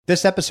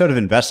This episode of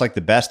Invest Like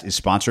the Best is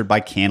sponsored by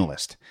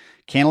Canalys.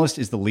 Canalys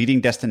is the leading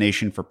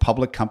destination for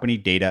public company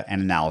data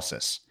and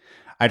analysis.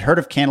 I'd heard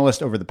of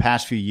Canalys over the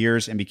past few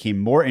years and became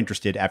more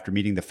interested after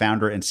meeting the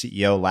founder and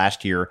CEO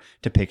last year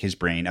to pick his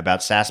brain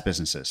about SaaS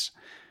businesses.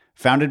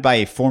 Founded by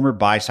a former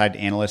buy-side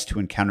analyst who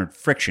encountered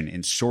friction in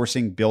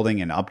sourcing,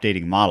 building, and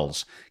updating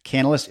models,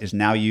 Canalys is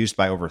now used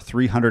by over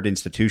 300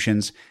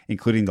 institutions,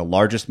 including the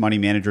largest money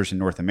managers in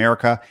North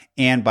America,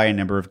 and by a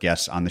number of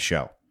guests on the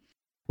show.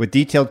 With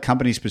detailed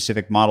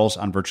company-specific models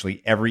on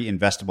virtually every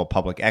investable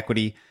public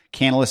equity,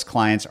 Canalys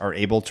clients are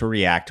able to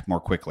react more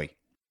quickly.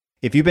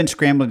 If you've been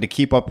scrambling to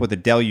keep up with the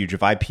deluge of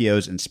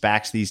IPOs and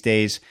SPACs these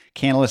days,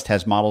 Canalys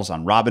has models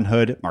on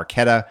Robinhood,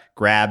 Marqeta,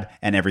 Grab,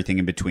 and everything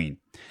in between.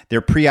 Their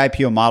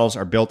pre-IPO models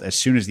are built as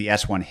soon as the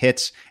S1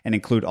 hits and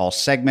include all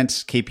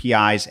segments,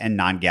 KPIs, and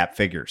non-GAAP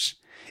figures.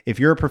 If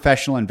you're a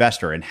professional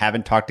investor and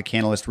haven't talked to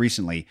Canalys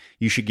recently,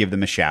 you should give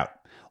them a shout.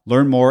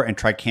 Learn more and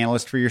try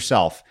Canalys for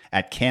yourself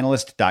at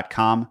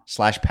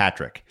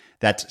canalys.com/Patrick.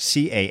 That's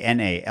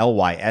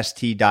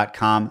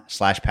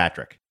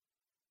CANALYST.com/Patrick.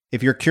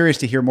 If you're curious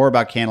to hear more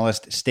about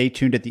Canalys, stay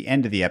tuned at the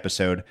end of the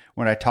episode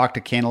when I talk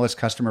to Canalys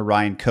customer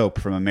Ryan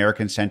Cope from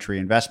American Century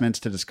Investments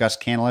to discuss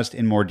Canalys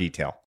in more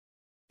detail.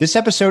 This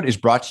episode is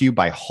brought to you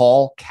by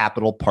Hall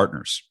Capital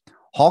Partners.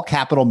 Hall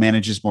Capital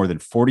manages more than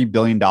 $40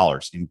 billion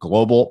in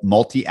global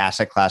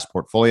multi-asset class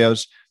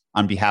portfolios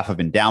on behalf of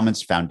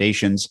endowments,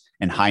 foundations,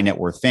 and high net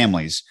worth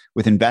families,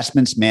 with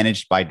investments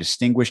managed by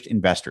distinguished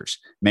investors,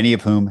 many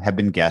of whom have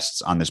been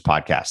guests on this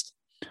podcast.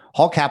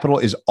 Hall Capital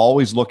is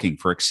always looking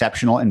for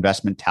exceptional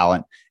investment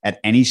talent at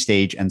any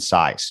stage and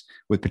size,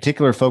 with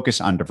particular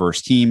focus on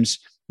diverse teams,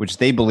 which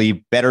they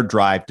believe better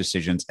drive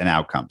decisions and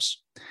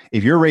outcomes.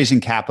 If you're raising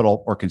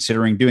capital or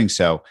considering doing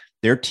so,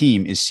 their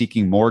team is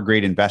seeking more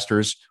great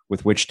investors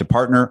with which to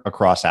partner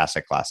across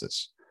asset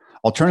classes.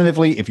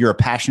 Alternatively, if you're a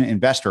passionate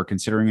investor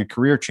considering a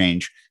career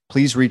change,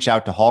 please reach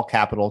out to Hall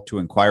Capital to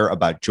inquire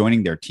about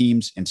joining their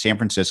teams in San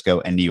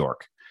Francisco and New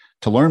York.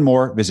 To learn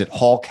more, visit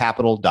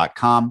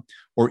hallcapital.com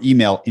or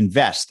email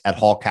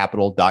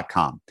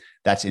invest@hallcapital.com.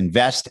 That's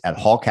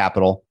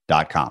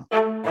invest@hallcapital.com.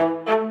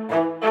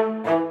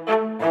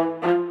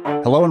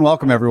 Hello and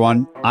welcome,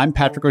 everyone. I'm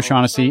Patrick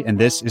O'Shaughnessy, and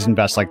this is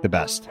Invest Like the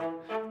Best.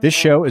 This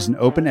show is an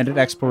open-ended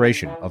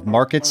exploration of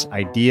markets,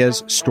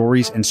 ideas,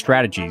 stories, and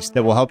strategies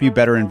that will help you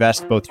better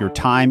invest both your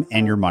time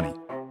and your money.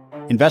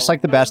 Invest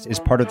Like the Best is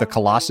part of the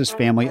Colossus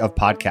family of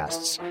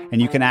podcasts,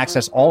 and you can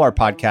access all our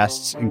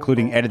podcasts,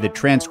 including edited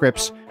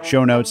transcripts,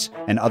 show notes,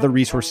 and other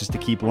resources to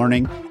keep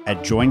learning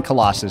at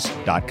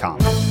joincolossus.com.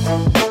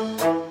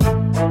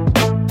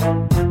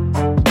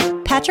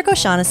 Patrick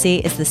O'Shaughnessy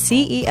is the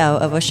CEO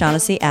of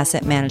O'Shaughnessy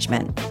Asset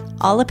Management.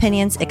 All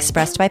opinions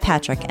expressed by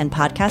Patrick and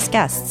podcast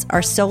guests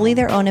are solely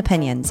their own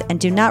opinions and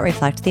do not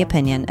reflect the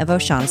opinion of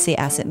O'Shaughnessy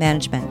Asset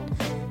Management.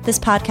 This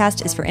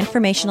podcast is for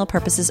informational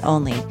purposes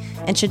only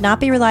and should not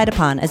be relied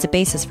upon as a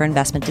basis for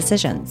investment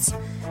decisions.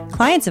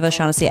 Clients of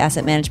O'Shaughnessy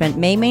Asset Management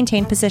may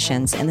maintain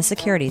positions in the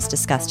securities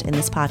discussed in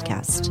this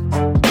podcast.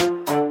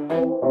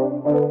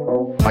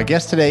 My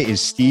guest today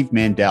is Steve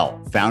Mandel,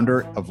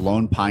 founder of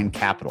Lone Pine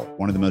Capital,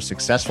 one of the most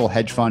successful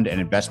hedge fund and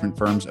investment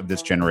firms of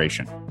this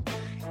generation.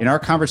 In our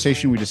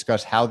conversation, we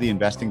discuss how the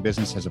investing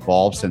business has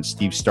evolved since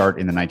Steve's start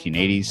in the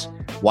 1980s,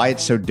 why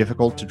it's so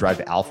difficult to drive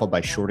alpha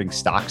by shorting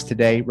stocks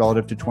today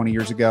relative to 20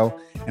 years ago,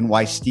 and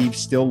why Steve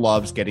still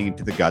loves getting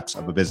into the guts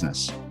of a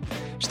business.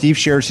 Steve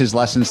shares his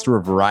lessons through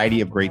a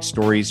variety of great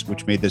stories,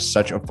 which made this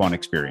such a fun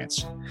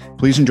experience.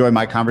 Please enjoy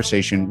my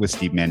conversation with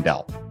Steve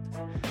Mandel.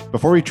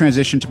 Before we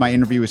transition to my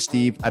interview with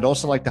Steve, I'd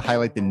also like to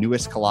highlight the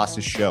newest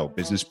Colossus show,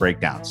 Business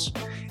Breakdowns.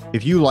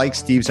 If you like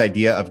Steve's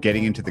idea of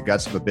getting into the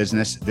guts of a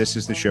business, this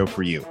is the show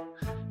for you.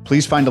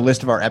 Please find a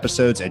list of our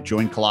episodes at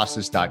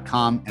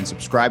joincolossus.com and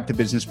subscribe to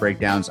Business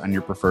Breakdowns on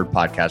your preferred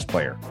podcast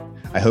player.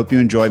 I hope you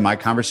enjoy my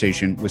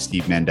conversation with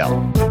Steve Mandel.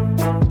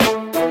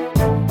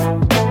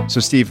 So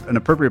Steve, an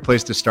appropriate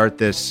place to start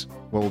this,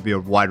 what will be a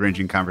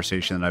wide-ranging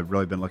conversation that I've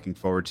really been looking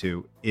forward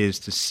to, is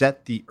to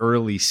set the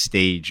early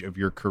stage of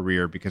your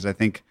career, because I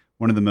think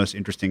one of the most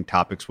interesting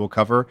topics we'll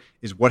cover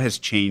is what has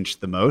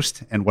changed the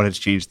most and what has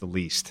changed the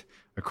least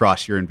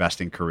across your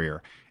investing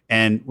career.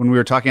 And when we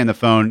were talking on the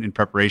phone in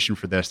preparation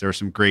for this, there were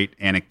some great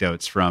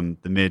anecdotes from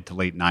the mid to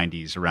late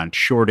 90s around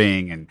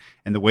shorting and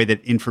the way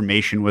that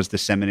information was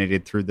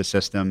disseminated through the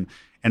system.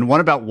 And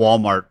one about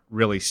Walmart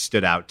really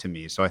stood out to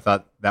me. So I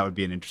thought that would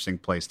be an interesting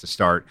place to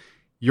start.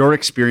 Your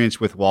experience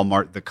with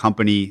Walmart, the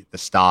company, the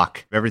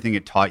stock, everything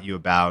it taught you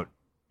about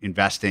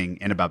investing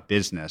and about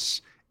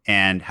business,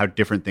 and how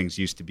different things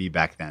used to be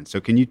back then. So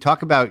can you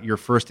talk about your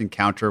first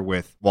encounter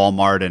with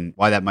Walmart and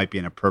why that might be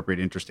an appropriate,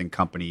 interesting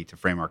company to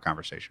frame our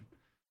conversation?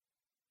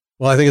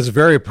 Well, I think it's a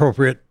very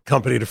appropriate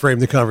company to frame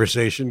the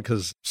conversation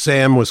because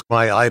Sam was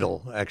my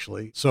idol,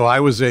 actually. So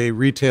I was a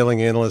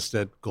retailing analyst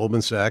at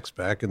Goldman Sachs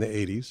back in the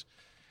 80s.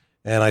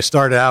 And I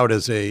started out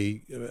as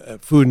a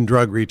food and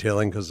drug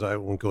retailing, because I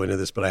won't go into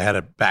this, but I had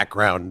a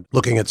background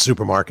looking at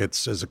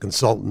supermarkets as a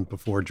consultant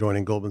before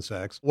joining Goldman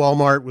Sachs.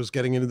 Walmart was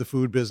getting into the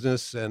food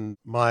business, and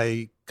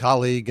my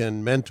colleague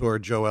and mentor,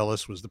 Joe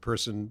Ellis, was the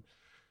person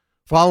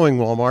following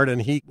Walmart,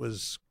 and he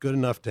was good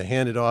enough to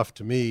hand it off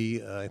to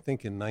me, I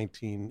think in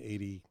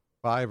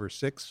 1985 or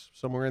 6,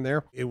 somewhere in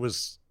there. It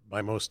was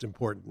my most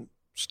important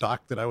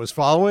stock that I was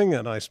following,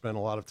 and I spent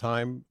a lot of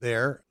time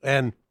there.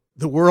 And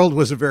the world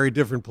was a very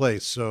different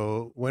place.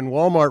 So when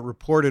Walmart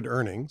reported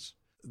earnings,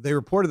 they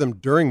reported them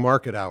during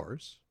market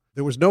hours.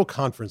 There was no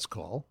conference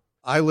call.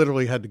 I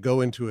literally had to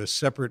go into a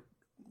separate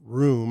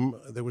room.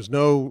 There was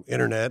no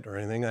internet or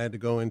anything. I had to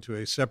go into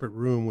a separate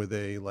room with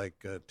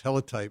a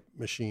teletype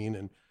machine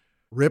and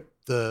rip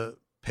the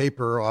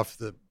paper off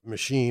the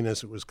machine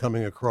as it was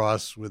coming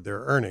across with their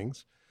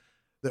earnings.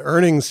 The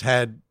earnings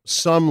had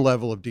some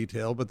level of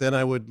detail, but then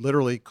I would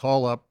literally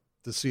call up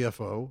the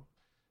CFO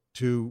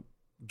to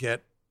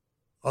get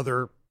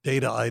other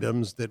data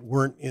items that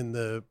weren't in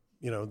the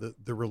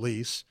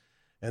release.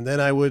 And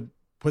then I would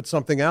put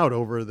something out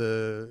over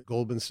the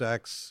Goldman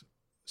Sachs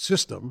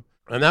system.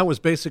 And that was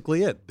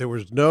basically it. There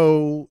was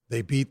no,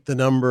 they beat the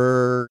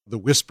number, the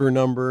whisper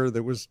number.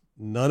 There was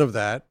none of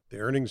that. The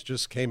earnings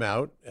just came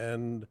out,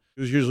 and it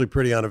was usually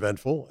pretty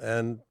uneventful.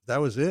 And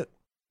that was it.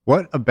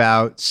 What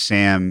about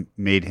Sam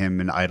made him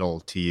an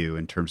idol to you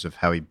in terms of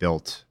how he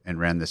built and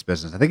ran this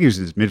business? I think he was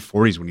in his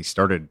mid-40s when he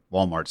started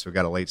Walmart, so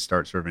got a late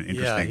start, sort of an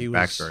interesting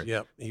backstory.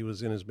 Yeah, he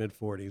was in his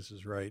mid-40s,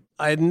 is right.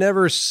 I had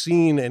never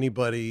seen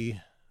anybody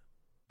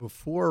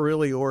before,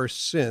 really, or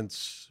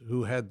since,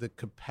 who had the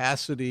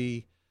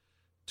capacity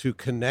to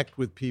connect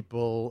with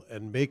people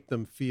and make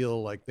them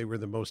feel like they were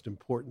the most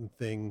important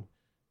thing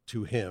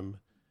to him.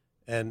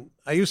 And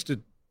I used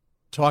to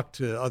talk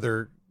to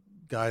other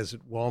guys at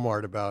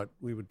Walmart about,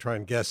 we would try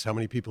and guess how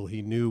many people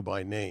he knew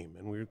by name,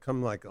 and we would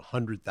come like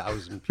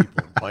 100,000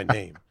 people by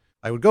name.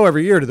 I would go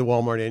every year to the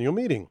Walmart annual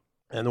meeting,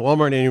 and the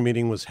Walmart annual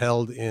meeting was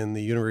held in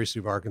the University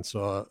of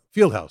Arkansas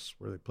field house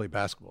where they play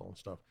basketball and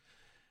stuff.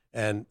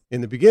 And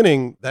in the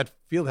beginning, that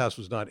field house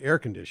was not air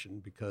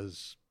conditioned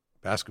because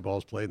basketball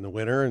is played in the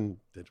winter, and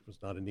there was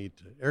not a need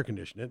to air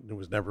condition it, and it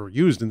was never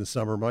used in the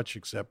summer much,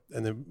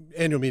 and the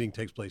annual meeting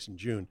takes place in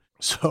June.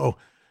 So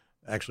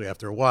actually,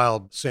 after a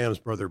while, Sam's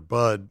brother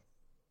Bud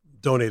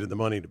donated the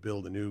money to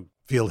build a new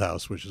field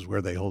house, which is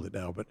where they hold it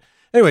now. But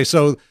anyway,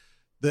 so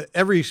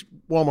every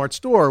Walmart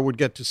store would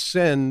get to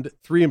send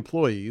 3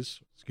 employees.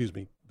 Excuse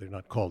me, they're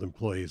not called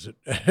employees at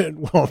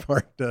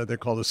Walmart. They're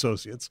called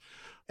associates.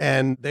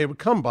 And they would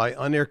come by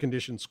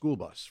unair-conditioned school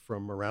bus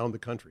from around the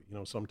country,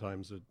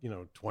 sometimes a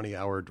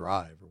 20-hour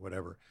drive or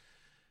whatever.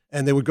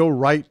 And they would go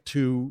right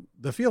to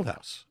the field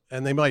house,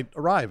 and they might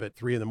arrive at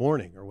 3 a.m.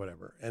 or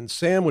whatever. And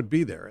Sam would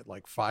be there at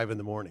like 5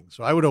 a.m.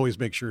 So I would always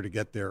make sure to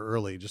get there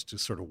early just to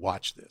sort of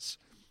watch this.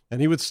 And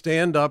he would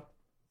stand up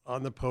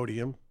on the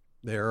podium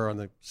there on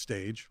the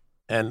stage,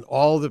 and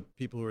all the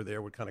people who were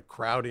there would kind of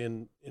crowd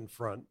in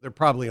front. There are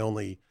probably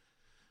only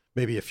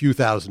maybe a few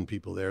thousand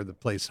people there. The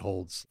place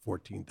holds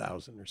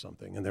 14,000 or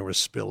something, and there was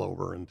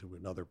spillover into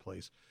another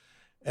place.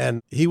 And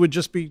he would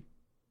just be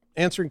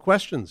answering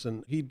questions,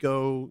 and he'd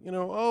go,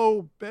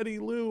 oh, Betty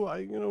Lou,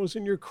 I was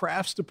in your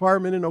crafts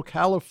department in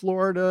Ocala,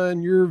 Florida,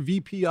 and your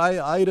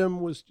VPI item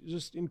was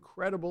just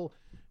incredible.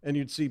 And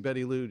you'd see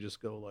Betty Lou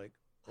just go like,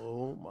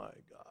 oh my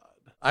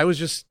God. I was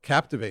just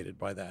captivated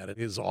by that.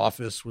 His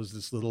office was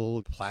this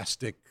little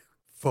plastic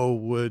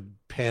faux wood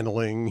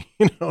paneling,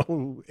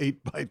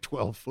 8 by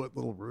 12 foot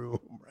little room,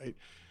 right?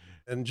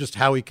 And just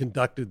how he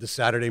conducted the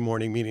Saturday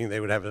morning meeting. They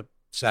would have a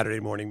Saturday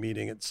morning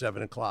meeting at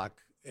 7:00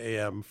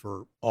 a.m.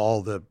 for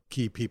all the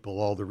key people,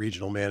 all the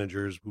regional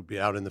managers would be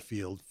out in the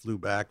field, flew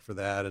back for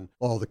that, and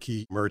all the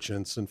key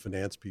merchants and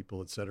finance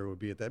people, et cetera, would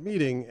be at that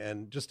meeting.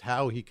 And just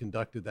how he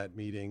conducted that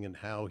meeting and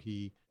how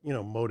he,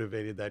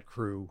 motivated that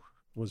crew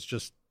was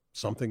just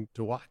something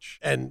to watch.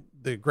 And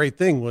the great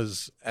thing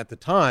was, at the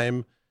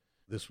time,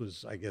 this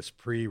was, I guess,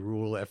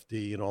 pre-Rule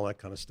FD and all that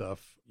kind of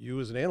stuff,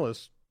 you as an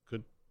analyst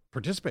could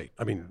participate.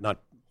 I mean, not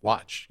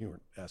watch, you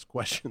weren't asked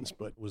questions,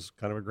 but it was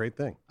kind of a great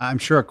thing. I'm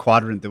sure a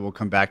quadrant that we'll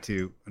come back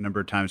to a number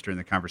of times during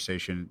the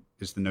conversation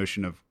is the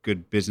notion of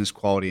good business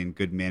quality and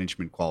good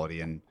management quality.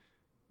 And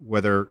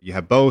whether you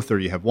have both or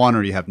you have one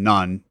or you have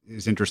none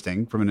is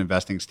interesting from an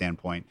investing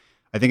standpoint.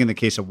 I think in the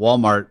case of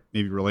Walmart,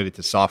 maybe related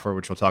to software,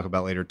 which we'll talk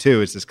about later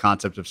too, is this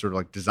concept of sort of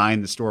like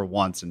design the store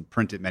once and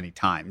print it many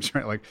times,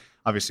 right? Like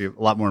obviously a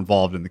lot more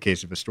involved in the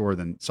case of a store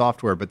than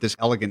software, but this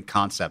elegant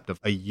concept of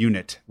a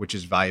unit, which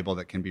is valuable,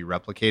 that can be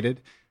replicated.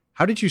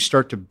 How did you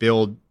start to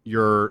build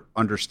your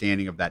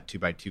understanding of that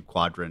 2x2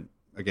 quadrant?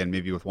 Again,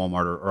 maybe with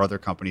Walmart or other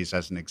companies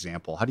as an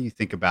example. How do you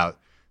think about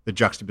the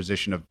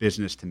juxtaposition of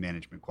business to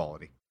management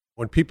quality?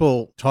 When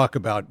people talk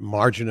about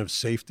margin of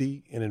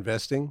safety in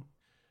investing,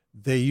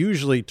 they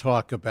usually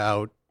talk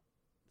about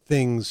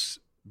things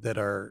that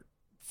are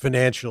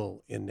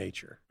financial in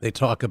nature. They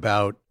talk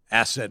about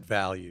asset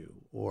value,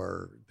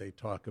 or they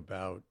talk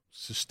about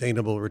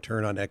sustainable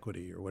return on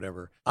equity or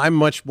whatever. I'm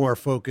much more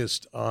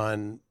focused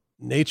on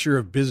nature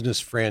of business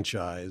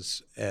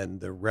franchise and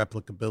the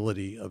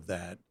replicability of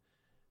that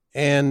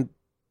and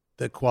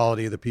the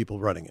quality of the people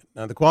running it.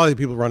 Now, the quality of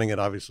the people running it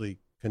obviously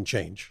can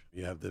change.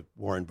 You have the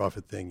Warren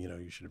Buffett thing,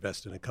 you should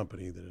invest in a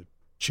company that a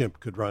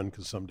chimp could run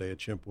because someday a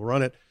chimp will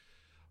run it.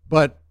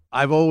 But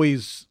I've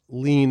always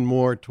leaned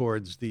more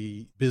towards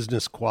the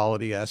business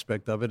quality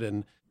aspect of it.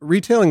 And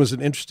retailing was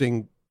an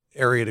interesting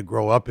area to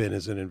grow up in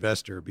as an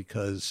investor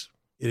because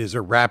it is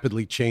a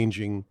rapidly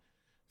changing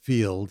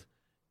field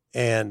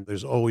and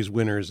there's always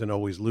winners and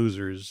always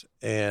losers.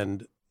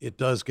 And it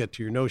does get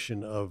to your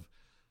notion of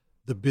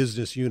the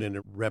business unit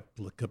and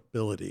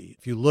replicability.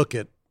 If you look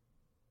at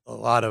a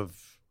lot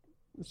of,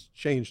 it's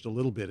changed a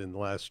little bit in the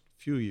last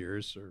few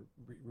years or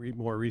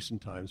more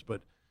recent times,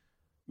 but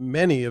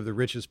many of the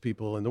richest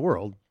people in the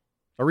world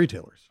are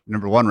retailers.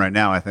 Number one right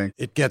now, I think.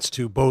 It gets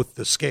to both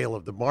the scale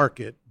of the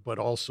market, but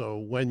also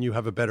when you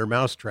have a better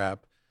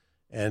mousetrap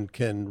and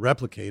can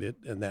replicate it.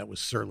 And that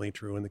was certainly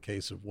true in the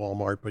case of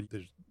Walmart, but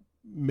there's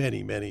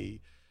many,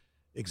 many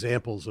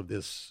examples of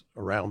this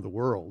around the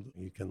world.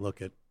 You can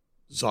look at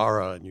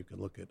Zara and you can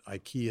look at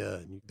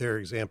IKEA, and there are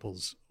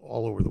examples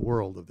all over the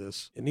world of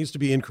this. It needs to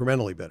be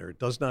incrementally better. It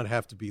does not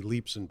have to be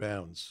leaps and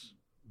bounds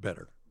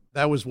better.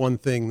 That was one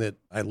thing that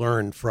I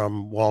learned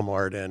from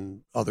Walmart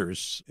and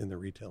others in the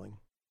retailing.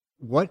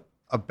 What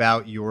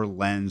about your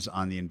lens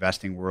on the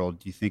investing world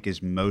do you think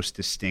is most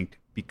distinct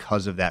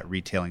because of that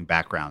retailing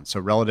background? So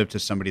relative to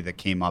somebody that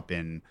came up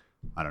in,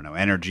 I don't know,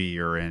 energy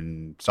or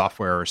in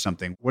software or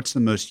something, what's the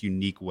most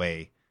unique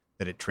way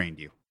that it trained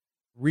you?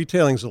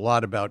 Retailing's a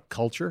lot about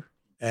culture,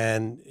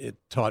 and it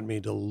taught me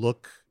to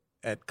look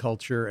at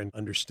culture and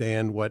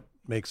understand what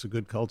makes a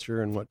good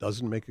culture and what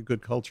doesn't make a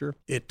good culture.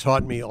 It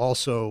taught me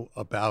also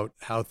about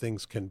how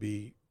things can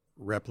be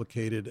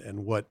replicated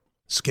and what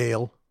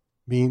scale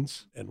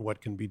means and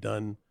what can be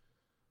done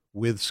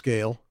with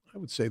scale. I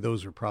would say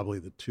those are probably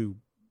the two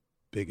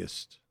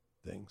biggest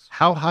things.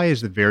 How high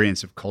is the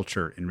variance of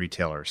culture in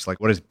retailers? Like,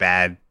 what is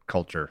bad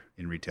culture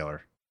in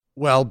retailer?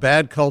 Well,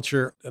 bad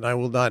culture, and I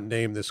will not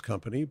name this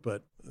company,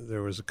 but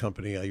there was a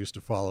company I used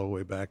to follow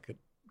way back at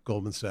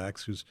Goldman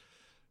Sachs whose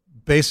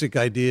basic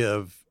idea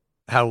of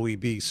how we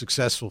be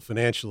successful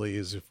financially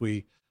is if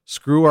we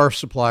screw our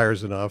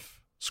suppliers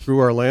enough, screw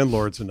our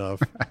landlords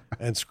enough,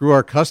 and screw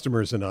our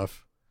customers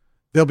enough,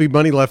 there'll be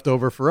money left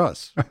over for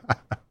us.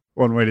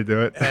 One way to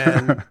do it.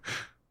 And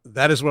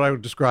that is what I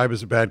would describe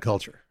as a bad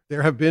culture.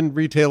 There have been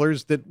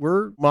retailers that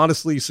were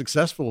modestly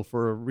successful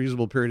for a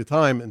reasonable period of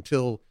time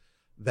until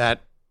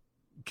that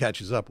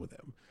catches up with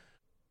them.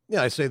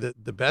 Yeah, I say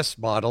that the best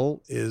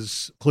model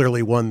is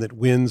clearly one that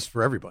wins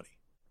for everybody.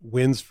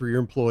 Wins for your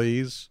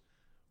employees,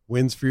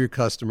 wins for your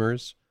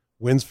customers,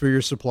 wins for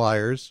your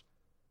suppliers,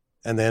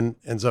 and then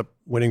ends up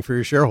winning for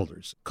your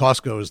shareholders.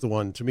 Costco is the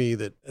one, to me,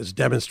 that has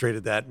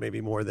demonstrated that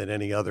maybe more than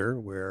any other,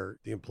 where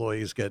the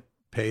employees get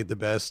paid the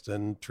best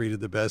and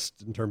treated the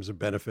best in terms of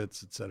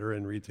benefits, et cetera,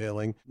 in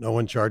retailing. No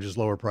one charges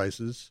lower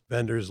prices.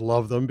 Vendors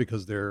love them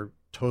because they're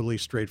totally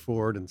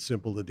straightforward and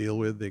simple to deal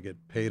with. They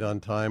get paid on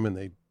time and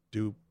they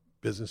do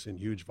business in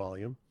huge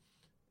volume.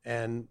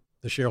 And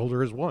the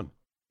shareholder has won.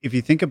 If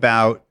you think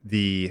about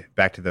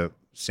back to the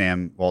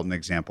Sam Walton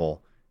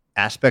example,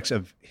 aspects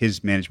of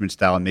his management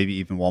style and maybe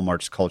even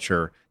Walmart's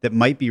culture that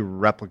might be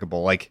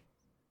replicable, like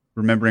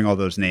remembering all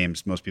those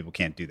names, most people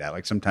can't do that.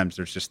 Like sometimes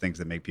there's just things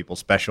that make people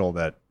special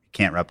that you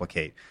can't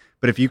replicate.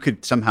 But if you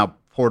could somehow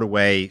port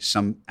away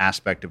some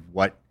aspect of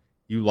what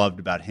you loved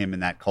about him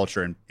and that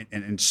culture and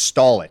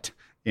install it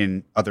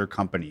in other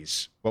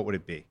companies, what would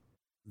it be?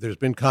 There's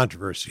been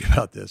controversy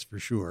about this for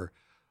sure,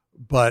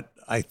 but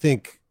I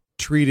think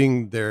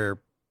treating their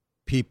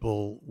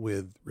people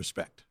with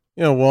respect.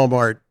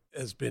 Walmart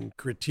has been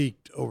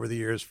critiqued over the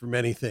years for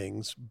many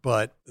things,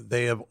 but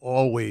they have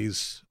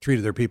always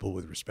treated their people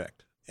with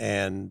respect.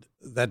 And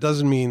that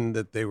doesn't mean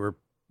that they were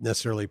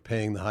necessarily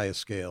paying the highest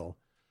scale,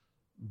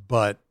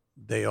 but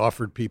they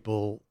offered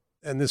people,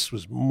 and this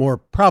was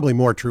probably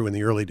more true in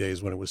the early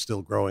days when it was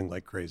still growing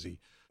like crazy,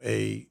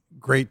 a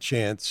great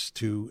chance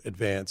to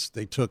advance.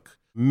 They took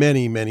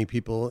many, many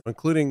people,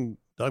 including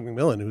Doug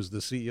McMillon, who's the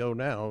CEO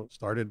now,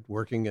 started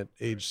working at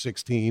age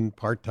 16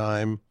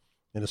 part-time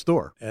in a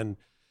store. And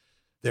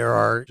there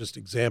are just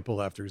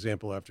example after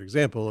example after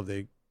example of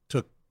they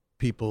took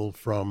people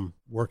from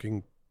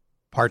working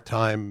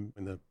part-time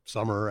in the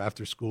summer,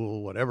 after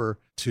school, whatever,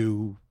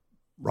 to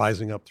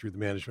rising up through the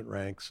management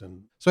ranks.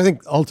 And so I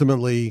think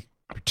ultimately,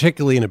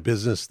 particularly in a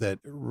business that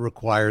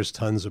requires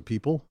tons of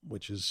people,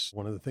 which is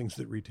one of the things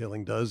that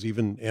retailing does,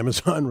 even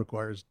Amazon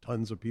requires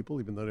tons of people,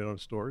 even though they don't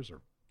have stores,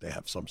 or they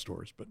have some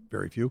stores, but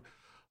very few.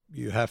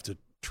 You have to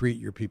treat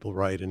your people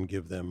right and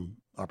give them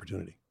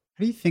opportunity.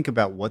 How do you think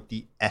about what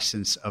the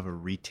essence of a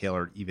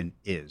retailer even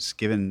is,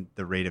 given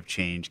the rate of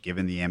change,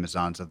 given the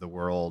Amazons of the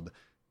world,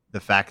 the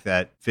fact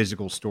that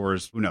physical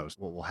stores, who knows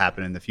what will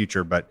happen in the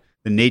future, but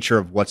the nature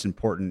of what's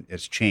important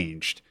has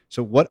changed.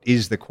 So what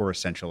is the core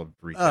essential of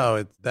retail?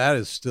 Oh, that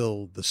is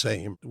still the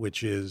same,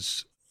 which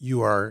is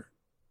you are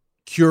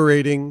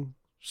curating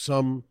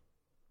some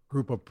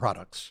group of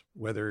products,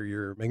 whether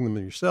you're making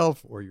them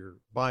yourself or you're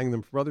buying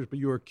them from others, but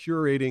you are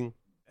curating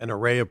an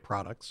array of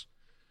products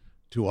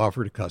to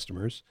offer to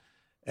customers,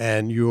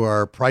 and you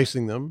are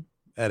pricing them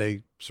at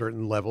a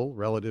certain level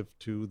relative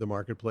to the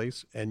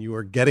marketplace, and you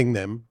are getting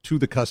them to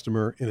the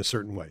customer in a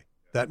certain way.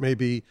 That may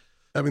be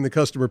having the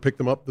customer pick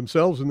them up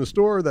themselves in the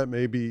store. That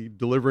may be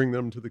delivering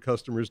them to the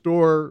customer's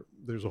door.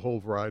 There's a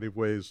whole variety of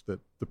ways that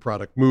the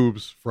product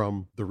moves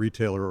from the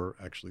retailer or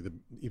actually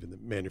even the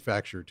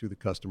manufacturer to the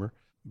customer.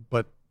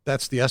 But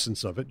that's the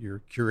essence of it.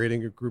 You're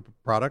curating a group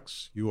of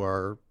products. You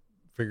are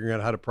figuring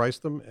out how to price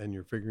them, and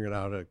you're figuring out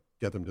how to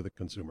get them to the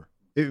consumer.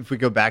 If we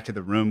go back to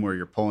the room where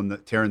you're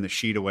tearing the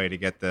sheet away to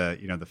get the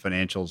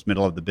financials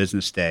middle of the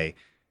business day,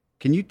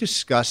 can you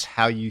discuss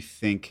how you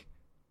think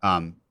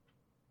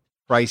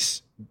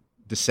price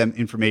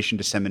information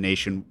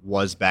dissemination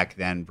was back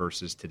then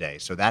versus today?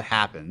 So that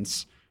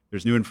happens.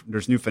 There's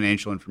new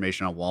financial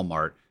information on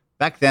Walmart.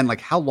 Back then,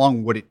 like, how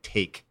long would it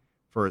take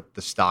for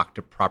the stock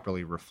to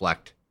properly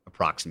reflect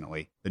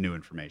approximately the new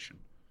information?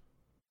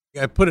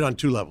 I put it on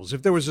two levels.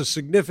 If there was a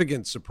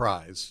significant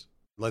surprise,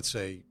 let's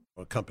say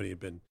a company had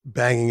been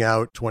banging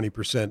out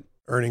 20%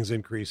 earnings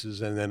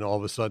increases, and then all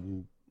of a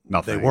sudden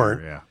Nothing, they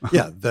weren't.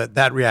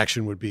 That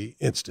reaction would be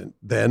instant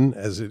then,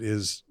 as it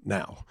is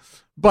now.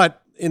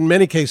 But in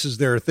many cases,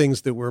 there are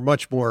things that were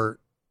much more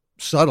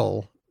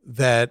subtle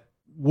that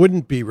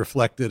wouldn't be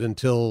reflected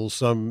until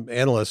some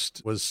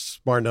analyst was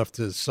smart enough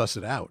to suss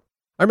it out.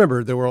 I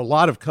remember there were a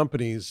lot of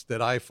companies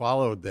that I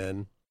followed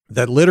then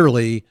that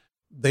literally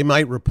they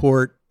might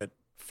report at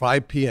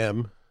 5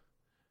 p.m.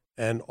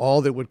 and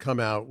all that would come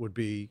out would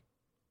be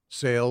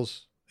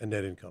sales and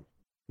net income.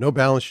 No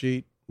balance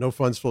sheet, no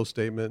funds flow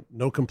statement,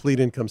 no complete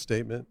income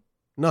statement,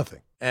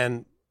 nothing.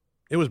 And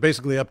it was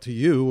basically up to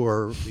you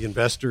or the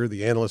investor,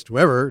 the analyst,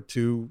 whoever,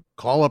 to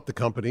call up the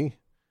company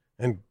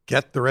and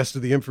get the rest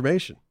of the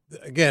information.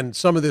 Again,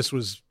 some of this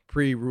was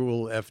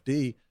pre-Rule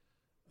FD.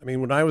 I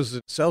mean, when I was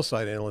a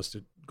sell-side analyst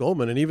at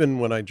Goldman, and even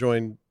when I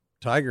joined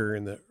Tiger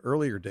in the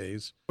earlier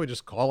days, I would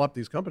just call up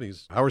these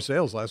companies, how were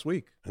sales last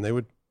week? And they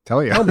would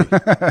tell me,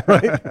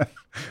 right?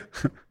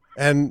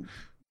 And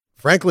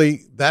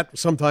frankly, that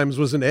sometimes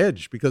was an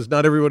edge because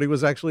not everybody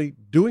was actually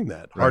doing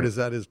that, hard as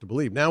that is to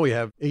believe. Now we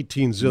have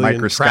 18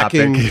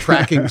 zillion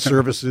tracking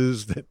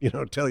services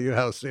that, tell you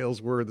how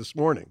sales were this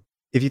morning.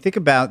 If you think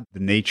about the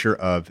nature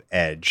of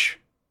edge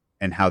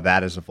and how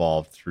that has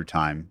evolved through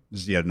time,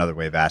 this is yet another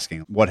way of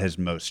asking what has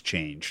most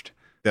changed.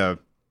 The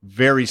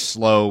very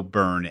slow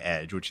burn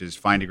edge, which is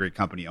find a great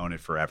company, own it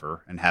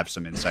forever, and have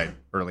some insight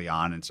early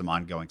on and some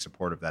ongoing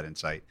support of that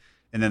insight.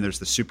 And then there's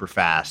the super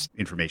fast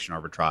information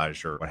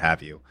arbitrage or what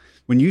have you.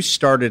 When you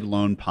started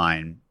Lone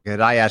Pine,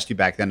 had I asked you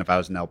back then if I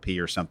was an LP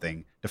or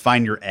something,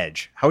 define your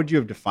edge, how would you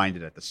have defined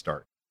it at the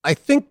start? I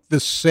think the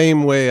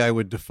same way I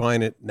would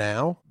define it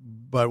now,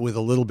 but with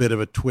a little bit of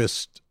a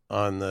twist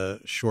on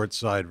the short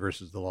side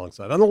versus the long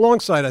side. On the long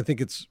side, I think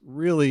it's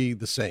really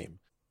the same.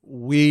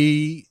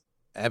 We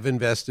have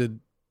invested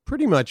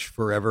pretty much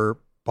forever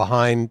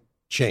behind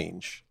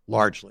change,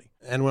 largely.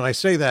 And when I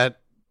say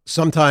that,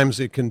 sometimes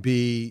it can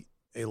be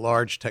a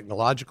large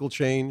technological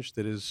change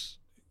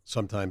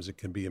sometimes it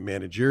can be a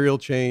managerial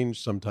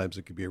change, sometimes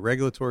it could be a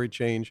regulatory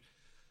change,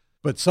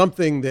 but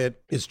something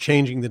that is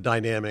changing the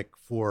dynamic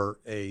for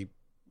a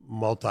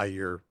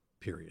multi-year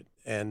period.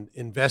 And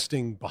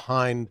investing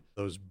behind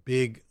those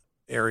big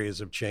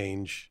areas of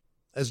change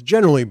has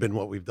generally been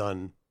what we've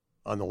done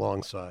on the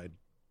long side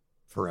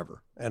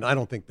forever. And I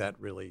don't think that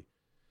really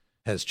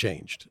has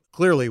changed.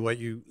 Clearly, what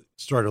you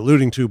started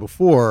alluding to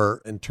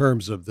before in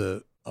terms of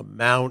the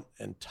amount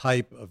and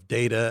type of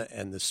data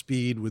and the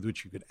speed with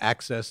which you could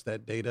access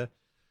that data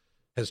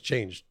has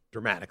changed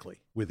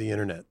dramatically with the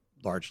internet,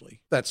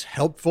 largely. That's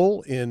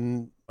helpful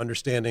in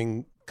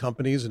understanding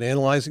companies and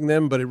analyzing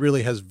them, but it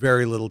really has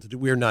very little to do.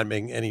 We're not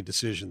making any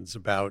decisions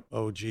about,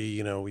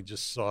 we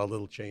just saw a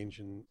little change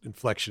in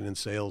inflection in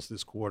sales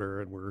this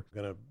quarter and we're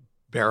going to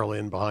barrel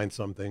in behind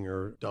something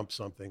or dump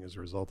something as a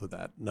result of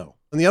that. No.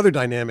 And the other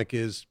dynamic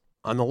is,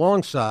 on the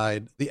long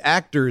side, the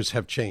actors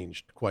have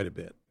changed quite a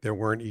bit. There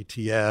weren't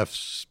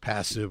ETFs,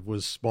 passive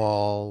was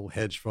small,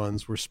 hedge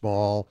funds were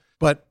small,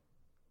 but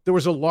there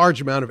was a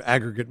large amount of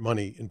aggregate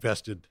money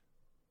invested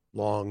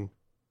long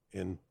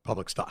in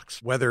public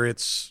stocks, whether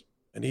it's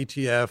an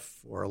ETF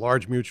or a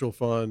large mutual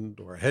fund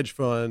or a hedge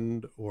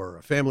fund or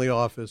a family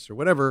office or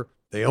whatever.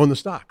 They own the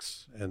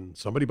stocks and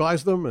somebody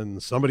buys them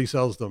and somebody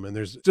sells them. And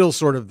there's still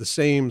sort of the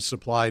same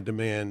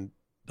supply-demand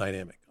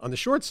dynamic. On the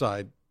short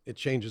side, it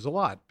changes a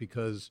lot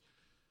because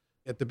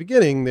at the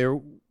beginning, there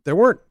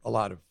weren't a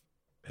lot of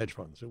hedge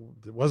funds.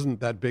 It wasn't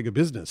that big a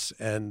business.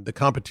 And the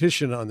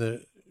competition on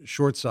the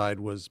short side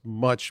was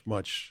much,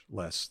 much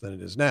less than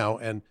it is now.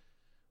 And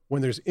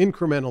when there's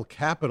incremental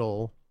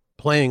capital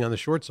playing on the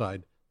short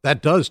side,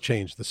 that does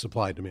change the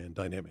supply-demand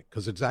dynamic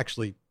because it's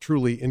actually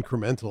truly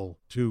incremental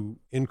to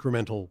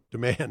incremental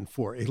demand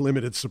for a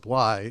limited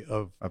supply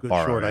of good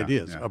short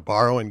ideas, a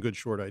borrow and good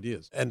short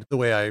ideas. And the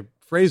way I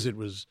phrase it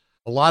was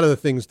a lot of the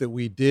things that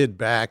we did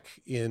back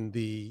in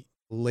the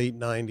late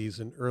 90s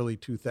and early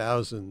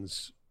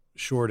 2000s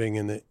shorting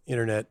in the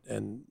internet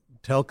and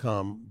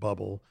telecom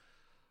bubble,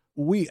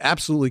 we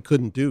absolutely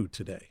couldn't do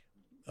today.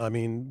 I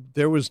mean,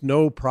 there was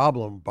no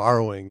problem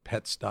borrowing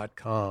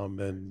pets.com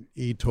and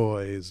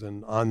eToys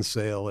and On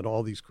Sale and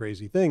all these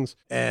crazy things.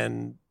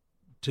 And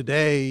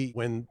today,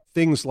 when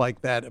things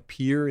like that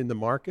appear in the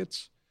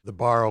markets, the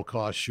borrow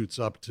cost shoots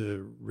up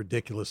to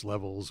ridiculous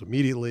levels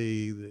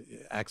immediately. The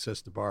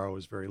access to borrow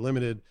is very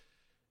limited.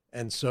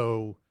 And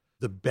so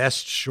the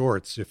best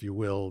shorts, if you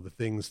will, the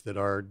things that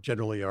are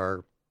generally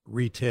are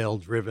retail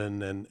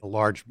driven and a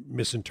large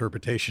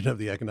misinterpretation of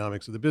the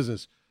economics of the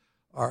business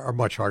are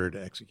much harder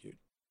to execute.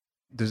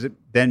 Does it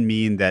then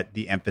mean that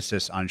the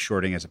emphasis on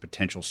shorting as a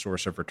potential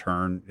source of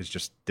return is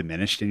just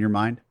diminished in your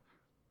mind?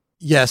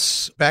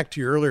 Yes. Back to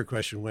your earlier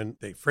question, when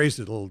they phrased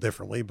it a little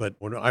differently, but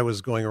when I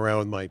was going around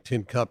with my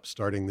tin cup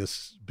starting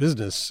this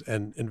business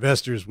and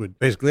investors would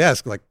basically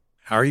ask, like,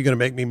 how are you going to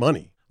make me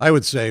money? I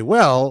would say,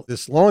 well,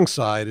 this long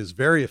side is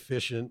very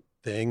efficient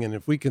thing. And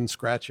if we can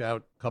scratch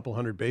out a couple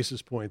hundred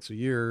basis points a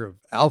year of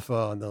alpha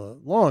on the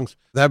longs,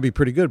 that'd be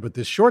pretty good. But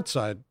this short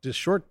side, this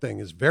short thing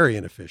is very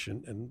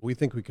inefficient. And we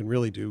think we can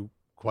really do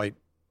quite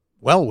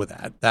well with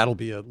that. That'll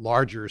be a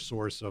larger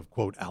source of,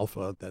 quote,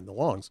 alpha than the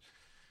longs.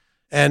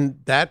 And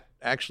that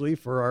actually,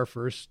 for our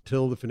first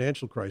till the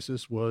financial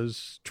crisis,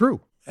 was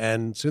true.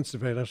 And since the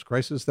financial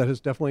crisis, that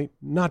has definitely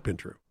not been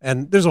true.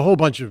 And there's a whole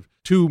bunch of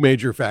two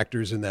major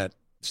factors in that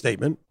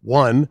statement.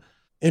 One,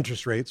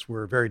 interest rates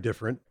were very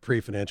different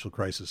pre-financial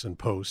crisis and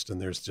post,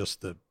 and there's just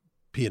the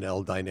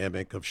P&L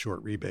dynamic of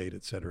short rebate,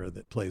 et cetera,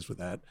 that plays with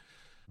that.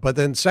 But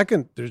then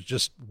second, there's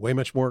just way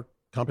much more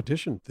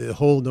competition. The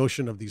whole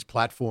notion of these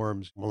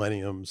platforms,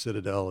 Millennium,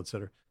 Citadel, et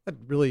cetera, that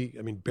really,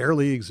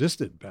 barely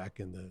existed back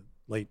in the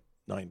late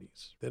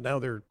 90s. And now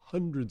there are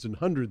hundreds and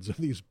hundreds of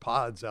these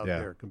pods out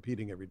there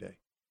competing every day.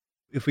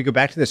 If we go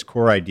back to this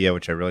core idea,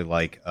 which I really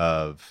like,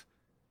 of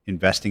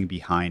investing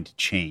behind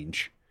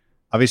change,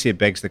 obviously it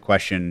begs the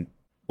question,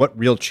 what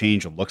real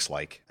change looks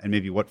like, and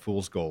maybe what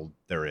fool's gold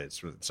there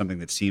is, or something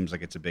that seems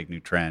like it's a big new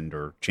trend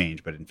or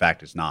change, but in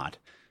fact is not.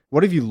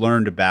 What have you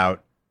learned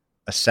about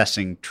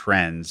assessing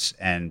trends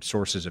and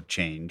sources of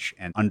change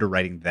and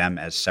underwriting them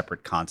as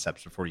separate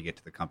concepts before you get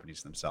to the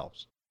companies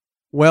themselves?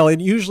 Well, it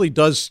usually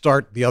does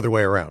start the other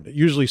way around. It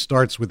usually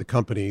starts with the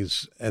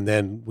companies, and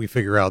then we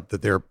figure out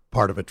that they're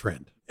part of a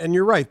trend. And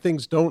you're right,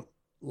 things don't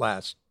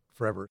last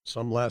forever.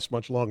 Some last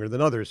much longer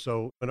than others.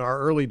 So in our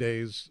early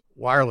days,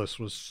 wireless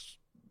was,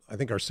 I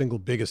think, our single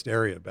biggest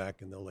area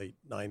back in the late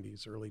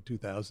 90s, early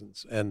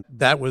 2000s. And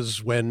that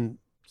was when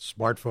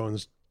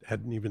smartphones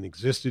hadn't even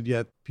existed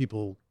yet.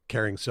 People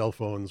carrying cell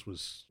phones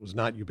was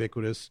not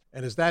ubiquitous.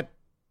 And as that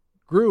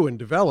grew and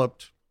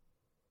developed,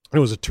 it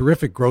was a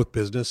terrific growth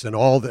business,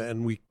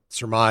 and we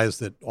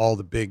surmised that all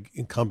the big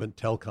incumbent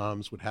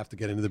telecoms would have to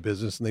get into the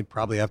business, and they'd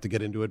probably have to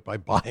get into it by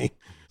buying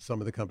some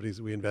of the companies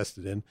that we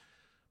invested in.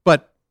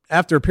 But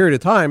after a period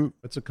of time,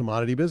 it's a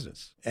commodity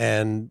business.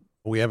 And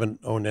we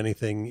haven't owned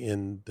anything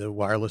in the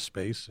wireless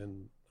space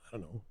in, I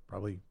don't know,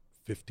 probably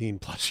 15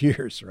 plus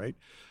years, right?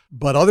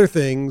 But other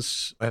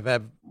things have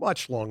had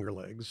much longer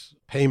legs.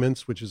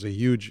 Payments, which is a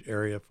huge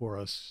area for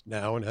us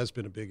now and has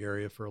been a big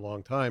area for a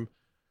long time.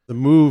 The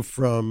move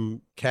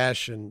from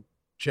cash and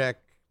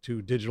check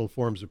to digital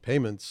forms of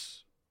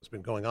payments has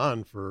been going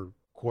on for a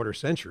quarter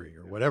century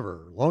or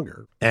whatever, or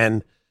longer.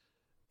 And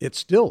it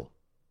still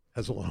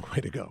has a long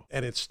way to go.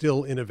 And it's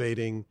still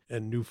innovating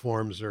and new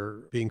forms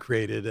are being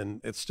created.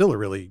 And it's still a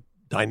really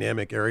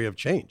dynamic area of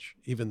change,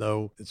 even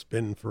though it's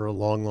been for a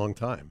long, long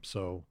time.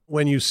 So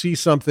when you see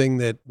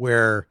something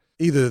where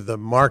either the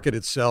market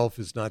itself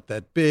is not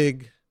that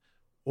big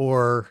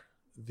or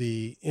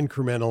the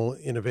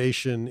incremental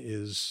innovation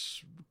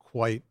is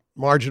quite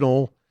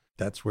marginal,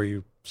 that's where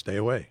you stay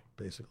away,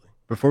 basically.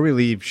 Before we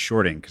leave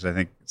shorting, because I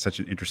think it's such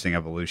an interesting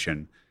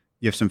evolution,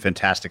 you have some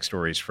fantastic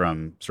stories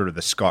from sort of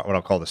what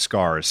I'll call the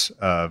scars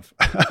of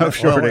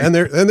shorting. Well,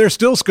 and they're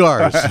still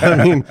scars.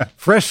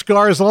 Fresh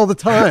scars all the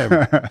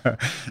time.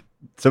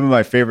 Some of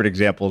my favorite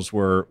examples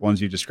were ones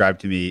you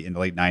described to me in the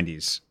late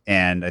 90s.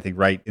 And I think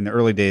right in the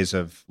early days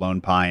of Lone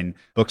Pine,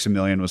 Books A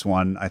Million was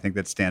one I think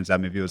that stands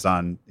out. Maybe it was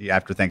on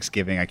after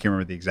Thanksgiving. I can't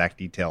remember the exact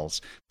details.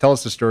 Tell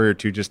us a story or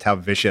two, just how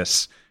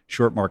vicious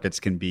short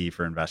markets can be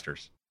for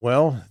investors.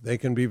 Well, they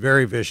can be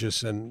very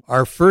vicious. And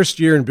our first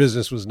year in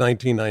business was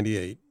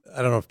 1998.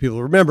 I don't know if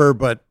people remember,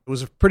 but it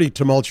was a pretty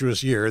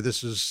tumultuous year.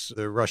 This is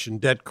the Russian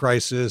debt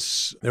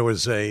crisis. There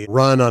was a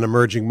run on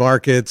emerging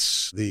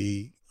markets.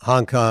 The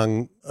Hong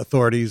Kong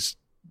authorities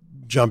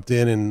jumped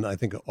in I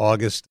think,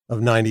 August of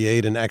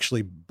 98 and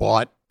actually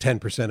bought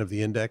 10% of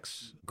the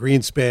index.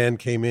 Greenspan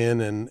came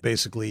in and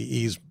basically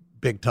eased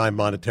big time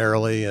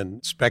monetarily,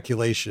 and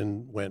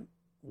speculation went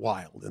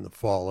wild in the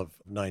fall of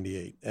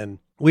 98. And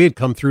we had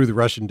come through the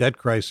Russian debt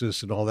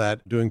crisis and all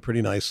that, doing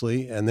pretty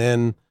nicely. And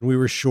then we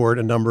were short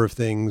a number of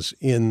things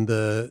in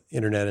the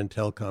internet and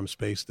telecom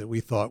space that we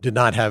thought did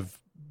not have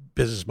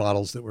business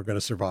models that were going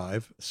to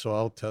survive. So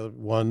I'll tell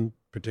one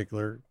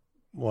particular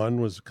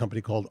one was a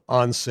company called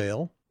On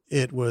Sale.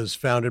 It was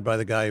founded by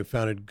the guy who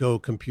founded Go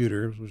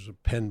Computer, which was a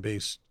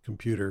pen-based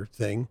computer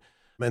thing.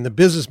 And the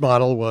business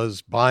model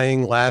was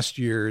buying last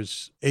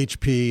year's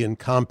HP and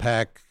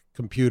Compaq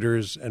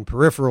computers and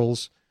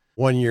peripherals,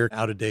 1 year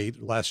out of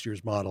date, last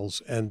year's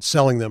models, and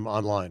selling them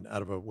online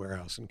out of a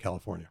warehouse in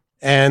California.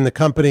 And the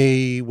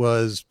company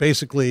was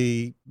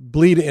basically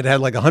bleeding. It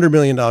had like $100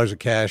 million of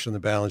cash on the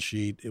balance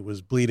sheet. It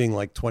was bleeding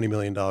like $20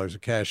 million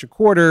of cash a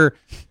quarter.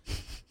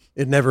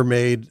 It never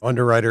made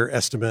underwriter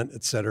estimate,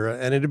 et cetera.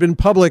 And it had been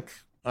public,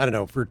 I don't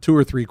know, for 2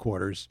 or 3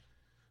 quarters.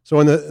 So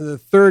in the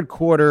third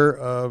quarter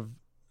of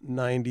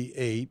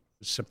 98,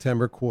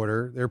 September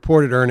quarter, they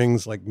reported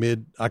earnings like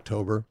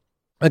mid-October.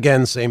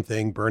 Again, same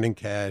thing, burning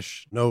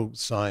cash, no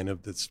sign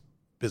of this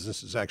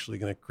business is actually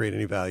going to create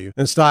any value.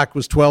 And stock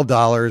was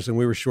 $12, and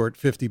we were short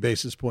 50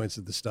 basis points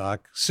of the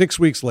stock. 6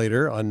 weeks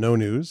later, on no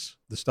news,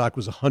 the stock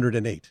was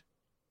 108,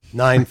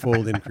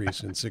 9-fold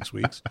increase in 6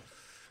 weeks.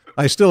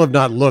 I still have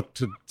not looked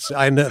to,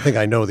 I think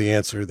I know the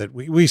answer, that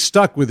we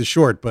stuck with the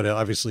short, but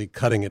obviously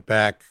cutting it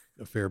back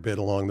a fair bit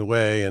along the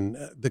way. And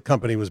the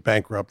company was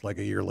bankrupt like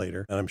a year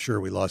later. And I'm sure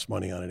we lost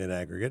money on it in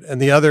aggregate.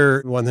 And the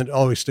other one that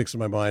always sticks in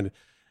my mind,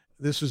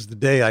 this was the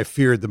day I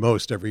feared the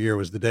most every year,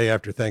 was the day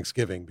after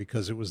Thanksgiving,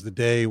 because it was the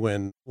day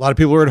when a lot of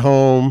people were at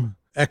home,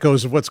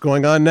 echoes of what's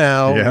going on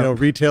now,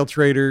 retail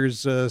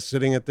traders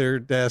sitting at their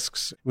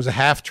desks. It was a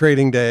half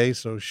trading day,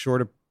 so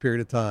short a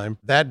period of time.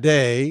 That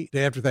day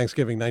after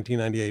Thanksgiving,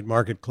 1998,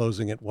 market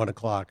closing at 1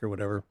 o'clock or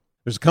whatever,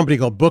 there's a company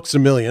called Books A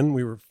Million.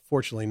 We were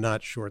fortunately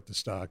not short the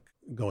stock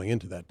going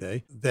into that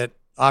day, that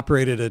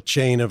operated a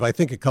chain of, I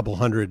think, a couple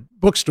hundred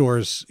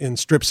bookstores in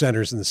strip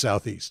centers in the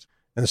Southeast.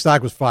 And the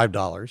stock was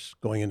 $5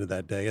 going into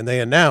that day. And they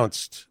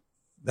announced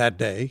that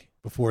day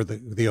before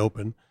the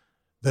open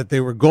that they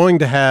were going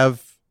to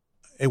have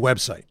a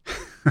website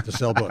to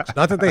sell books.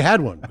 Not that they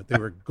had one, but they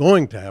were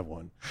going to have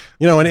one.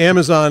 You know, and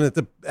Amazon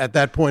at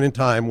that point in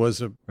time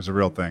was a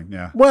real thing.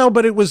 Yeah. Well,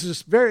 but it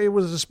was it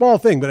was a small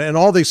thing, and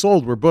all they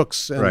sold were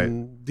books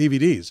and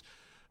DVDs.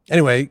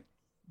 Anyway,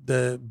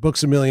 the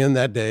Books A Million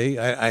that day,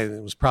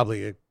 it was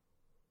probably a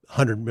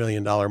 $100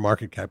 million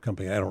market cap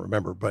company. I don't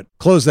remember, but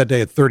closed that day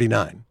at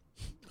 39.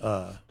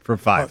 From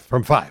 5.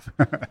 From 5.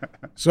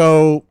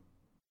 So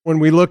when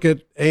we look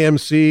at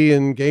AMC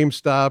and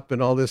GameStop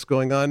and all this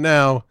going on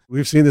now,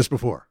 we've seen this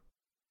before.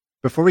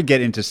 Before we get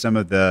into some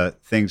of the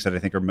things that I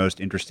think are most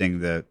interesting,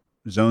 the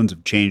zones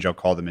of change, I'll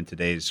call them, in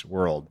today's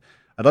world,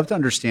 I'd love to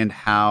understand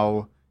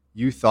how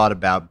you thought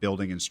about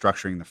building and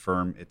structuring the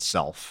firm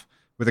itself,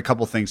 with a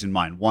couple things in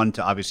mind. One,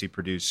 to obviously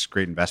produce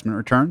great investment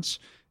returns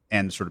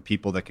and sort of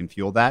people that can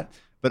fuel that,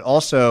 but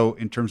also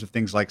in terms of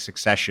things like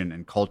succession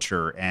and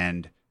culture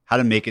and how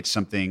to make it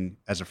something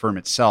as a firm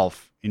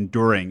itself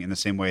enduring in the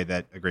same way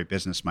that a great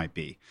business might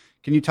be.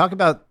 Can you talk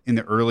about, in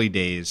the early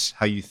days,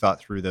 how you thought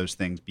through those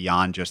things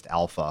beyond just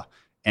alpha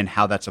and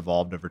how that's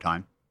evolved over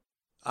time?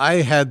 I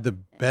had the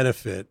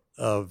benefit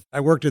of, I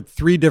worked at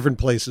 3 different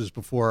places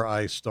before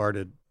I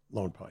started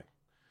Lone Pine.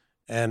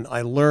 And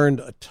I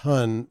learned a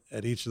ton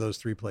at each of those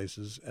 3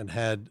 places and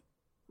had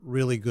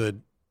really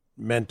good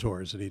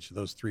mentors at each of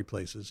those 3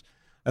 places.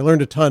 I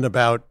learned a ton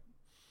about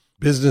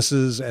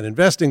businesses and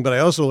investing, but I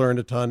also learned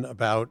a ton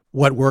about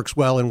what works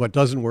well and what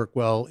doesn't work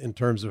well in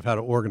terms of how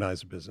to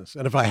organize a business.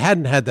 And if I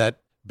hadn't had that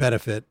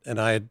benefit and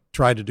I had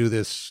tried to do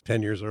this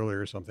 10 years earlier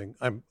or something,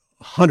 I'm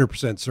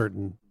 100%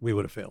 certain we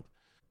would have failed.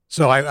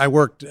 So I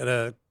worked at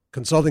a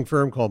consulting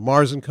firm called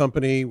Mars &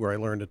 Company, where I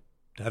learned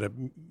had a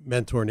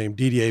mentor named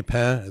Didier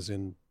Pain, as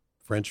in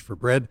French for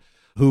bread,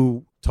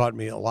 who taught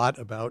me a lot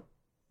about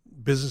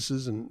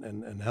businesses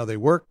and how they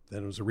work.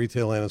 Then I was a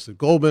retail analyst at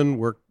Goldman,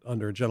 worked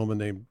under a gentleman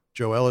named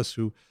Joe Ellis,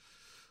 who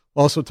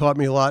also taught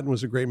me a lot and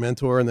was a great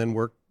mentor, and then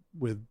worked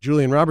with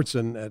Julian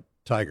Robertson at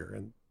Tiger,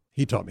 and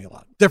he taught me a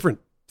lot. Different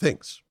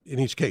things in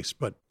each case,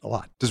 but a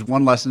lot. Does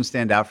one lesson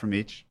stand out from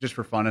each, just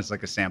for fun, as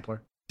like a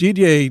sampler?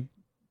 Didier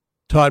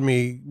taught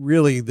me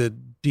really the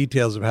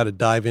details of how to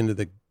dive into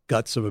the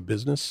guts of a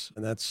business,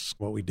 and that's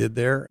what we did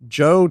there.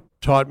 Joe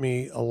taught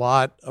me a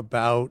lot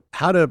about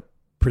how to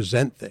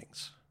present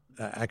things,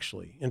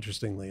 actually,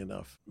 interestingly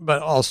enough,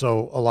 but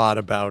also a lot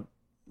about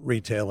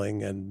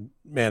retailing and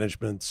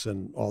managements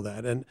and all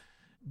that. And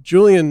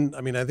Julian,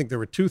 I mean, I think there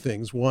were 2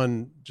 things.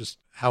 One, just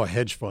how a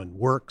hedge fund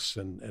works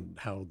and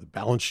how the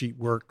balance sheet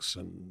works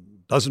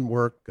and doesn't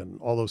work and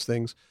all those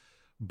things,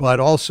 but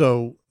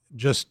also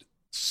just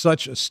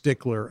such a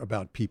stickler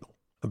about people,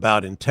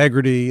 about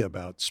integrity,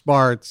 about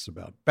smarts,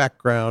 about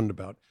background,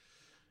 about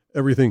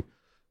everything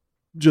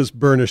just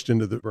burnished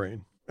into the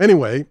brain.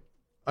 Anyway,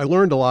 I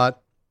learned a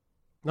lot,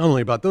 not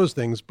only about those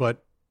things,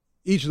 but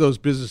each of those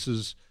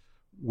businesses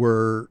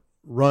were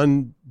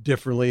run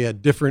differently,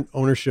 had different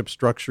ownership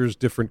structures,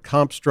 different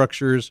comp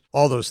structures,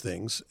 all those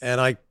things.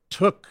 And I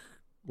took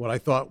what I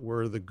thought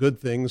were the good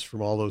things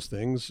from all those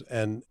things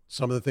and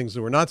some of the things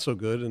that were not so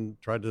good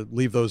and tried to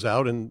leave those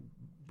out and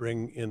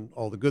bring in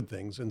all the good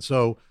things. And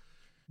so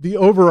the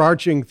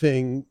overarching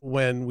thing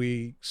when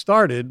we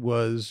started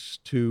was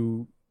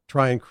to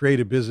try and create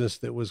a business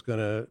that was going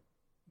to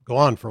go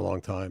on for a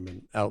long time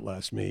and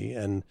outlast me.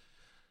 And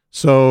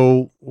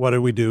So what did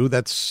we do?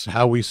 That's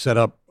how we set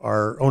up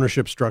our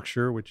ownership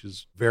structure, which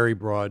is very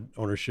broad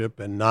ownership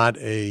and not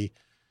as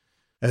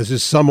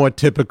is somewhat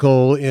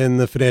typical in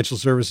the financial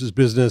services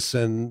business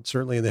and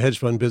certainly in the hedge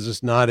fund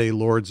business, not a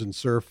lords and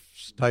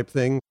serfs type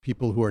thing.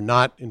 People who are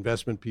not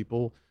investment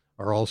people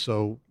are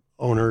also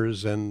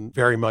owners and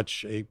very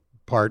much a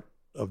part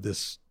of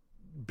this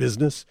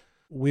business.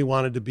 We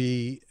wanted to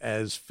be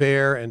as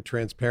fair and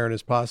transparent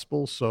as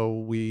possible, so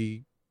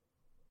we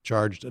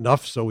charged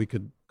enough so we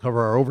could cover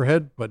our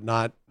overhead, but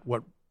not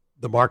what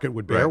the market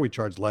would bear. Right. We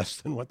charged less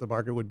than what the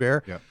market would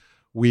bear. Yeah.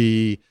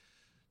 We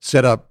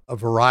set up a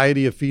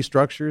variety of fee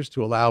structures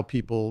to allow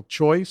people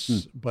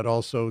choice, but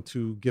also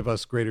to give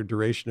us greater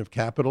duration of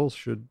capital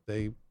should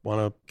they want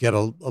to get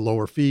a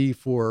lower fee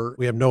for,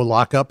 we have no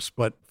lockups,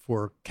 but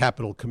for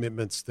capital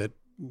commitments that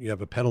you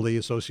have a penalty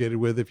associated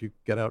with if you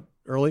get out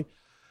early.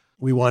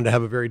 We wanted to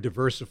have a very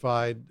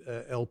diversified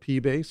LP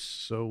base,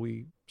 so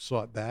we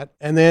sought that.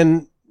 And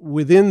then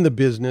within the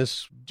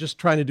business, just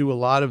trying to do a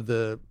lot of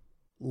the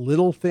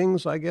little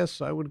things, I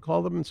guess I would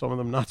call them, and some of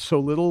them not so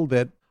little,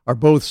 that are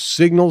both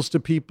signals to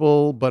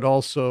people, but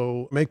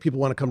also make people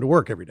want to come to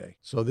work every day.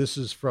 So this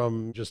is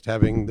from just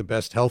having the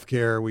best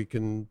healthcare we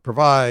can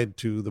provide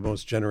to the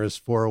most generous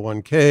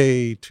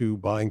 401k, to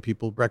buying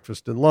people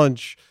breakfast and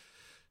lunch,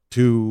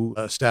 to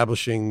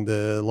establishing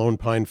the Lone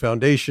Pine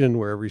Foundation,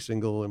 where every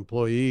single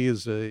employee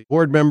is a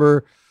board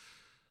member.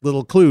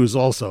 Little clues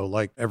also,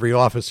 like every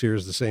office here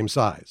is the same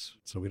size.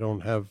 So we don't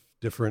have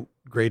different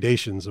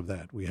gradations of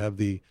that. We have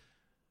the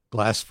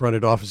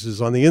glass-fronted offices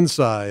on the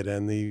inside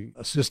and the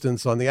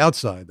assistants on the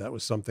outside. That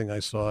was something I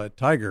saw at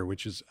Tiger,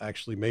 which is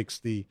actually makes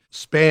the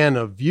span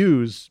of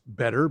views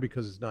better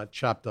because it's not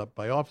chopped up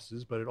by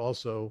offices, but it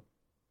also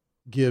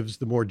gives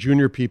the more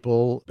junior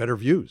people better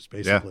views,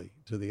 basically,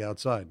 to the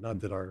outside. Not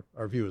that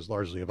our view is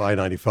largely of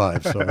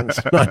I-95, so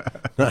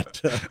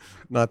it's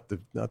not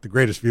the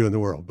greatest view in the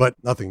world. But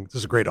nothing. This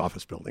is a great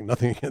office building.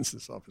 Nothing against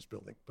this office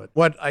building. But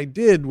what I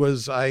did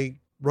was I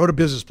wrote a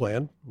business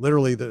plan,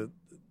 literally the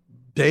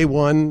day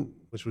one,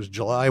 which was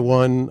July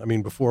 1. I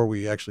mean, before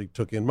we actually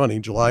took in money,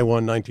 July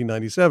 1,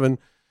 1997.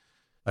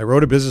 I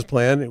wrote a business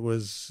plan. It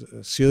was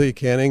Celia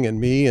Canning and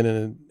me in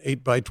an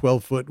 8 by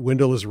 12 foot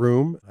windowless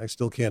room. I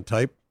still can't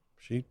type.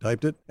 She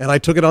typed it, and I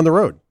took it on the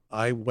road.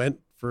 I went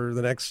for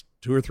the next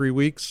 2 or 3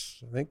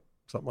 weeks, I think,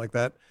 something like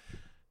that,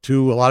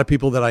 to a lot of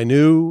people that I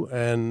knew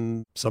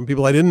and some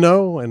people I didn't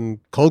know, and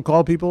cold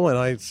call people. And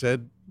I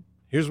said,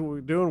 here's what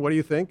we're doing. What do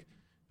you think?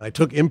 I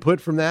took input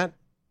from that,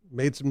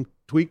 made some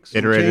tweaks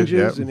and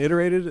changes, and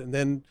iterated, and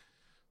then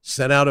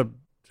sent out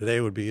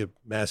today would be a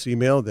mass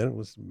email. Then it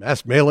was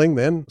mass mailing,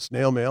 then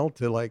snail mail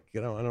to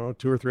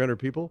 200 or 300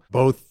 people,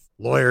 both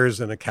lawyers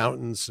and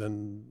accountants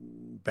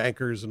and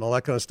bankers and all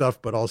that kind of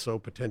stuff, but also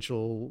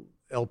potential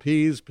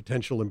LPs,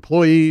 potential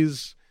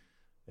employees.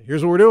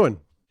 Here's what we're doing.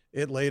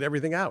 It laid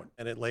everything out,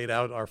 and it laid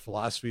out our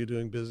philosophy of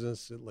doing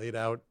business. It laid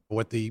out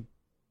what the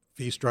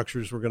fee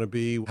structures were going to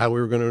be, how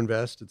we were going to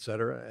invest, et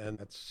cetera. And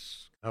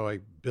that's how I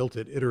built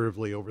it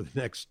iteratively over the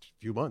next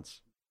few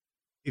months.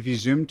 If you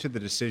zoom to the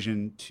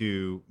decision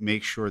to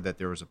make sure that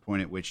there was a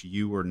point at which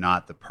you were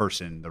not the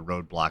person, the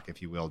roadblock,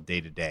 if you will,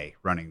 day to day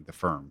running the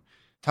firm,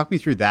 talk me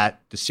through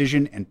that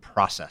decision and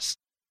process.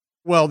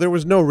 Well, there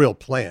was no real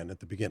plan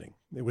at the beginning.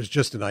 It was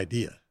just an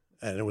idea.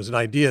 And it was an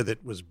idea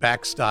that was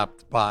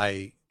backstopped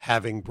by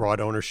having broad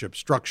ownership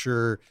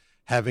structure,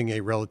 having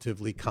a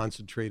relatively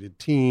concentrated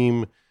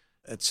team,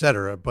 et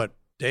cetera. But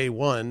day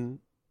one,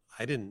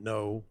 I didn't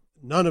know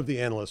none of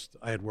the analysts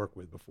I had worked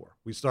with before.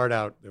 We started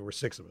out, there were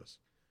 6 of us.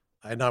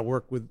 I had not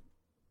worked with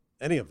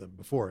any of them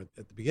before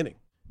at the beginning.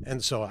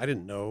 And so I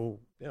didn't know,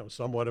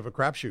 somewhat of a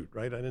crapshoot,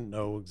 right? I didn't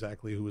know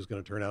exactly who was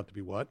going to turn out to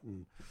be what.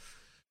 And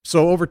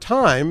so over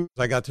time,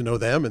 I got to know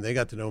them and they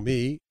got to know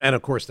me. And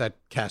of course, that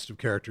cast of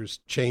characters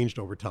changed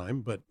over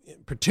time, but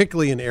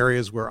particularly in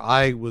areas where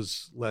I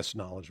was less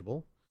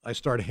knowledgeable, I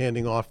started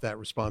handing off that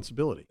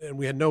responsibility. And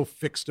we had no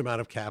fixed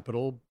amount of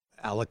capital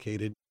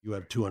allocated. You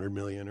have 200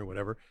 million or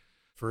whatever.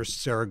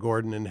 First, Sarah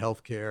Gordon in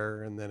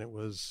healthcare, and then it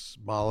was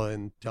Mala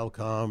in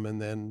telecom,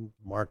 and then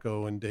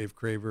Marco and Dave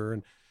Craver.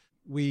 And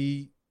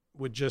we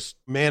would just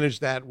manage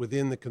that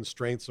within the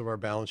constraints of our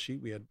balance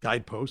sheet. We had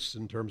guideposts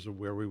in terms of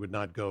where we would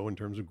not go in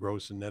terms of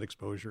gross and net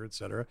exposure, et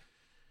cetera.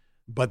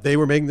 But they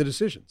were making the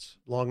decisions,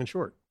 long and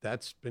short.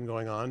 That's been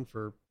going on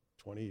for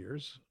 20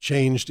 years.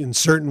 Changed in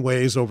certain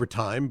ways over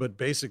time, but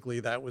basically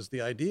that was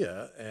the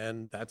idea.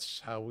 And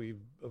that's how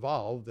we've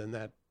evolved. And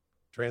that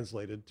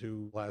translated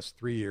to the last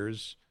 3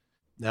 years.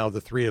 Now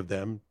the 3 of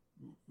them,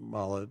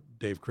 Mala,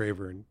 Dave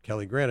Craver, and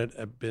Kelly Granite,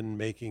 have been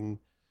making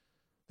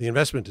the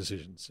investment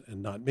decisions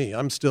and not me.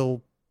 I'm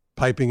still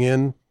piping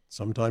in.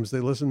 Sometimes they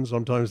listen,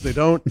 sometimes they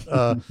don't.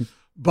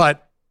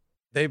 But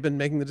they've been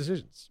making the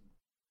decisions.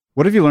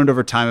 What have you learned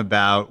over time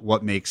about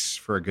what makes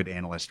for a good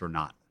analyst or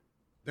not?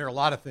 There are a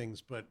lot of things,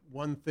 but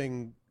one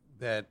thing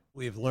that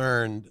we've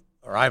learned,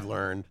 or I've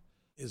learned,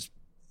 is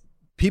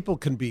people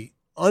can be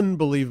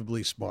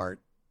unbelievably smart,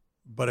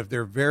 but if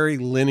they're very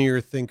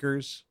linear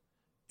thinkers,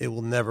 it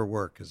will never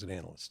work as an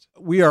analyst.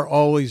 We are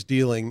always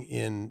dealing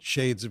in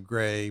shades of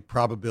gray,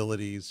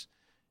 probabilities.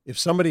 If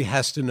somebody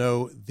has to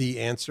know the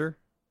answer,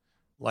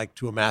 like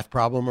to a math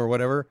problem or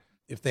whatever,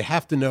 if they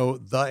have to know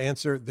the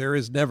answer, there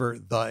is never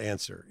the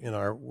answer in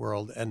our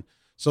world. And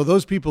so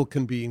those people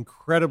can be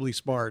incredibly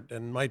smart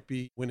and might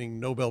be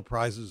winning Nobel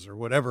Prizes or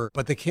whatever,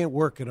 but they can't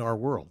work in our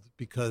world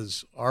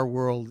because our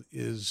world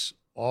is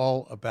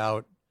all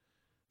about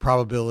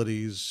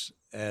probabilities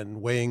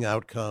and weighing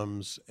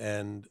outcomes.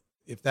 And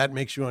if that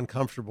makes you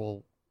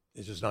uncomfortable,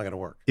 it's just not going to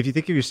work. If you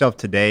think of yourself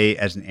today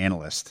as an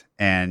analyst,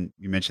 and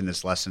you mentioned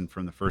this lesson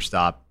from the first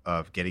stop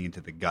of getting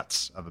into the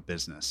guts of a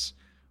business,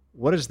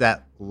 what does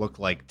that look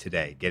like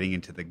today, getting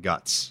into the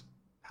guts?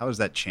 How has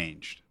that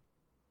changed?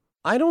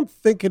 I don't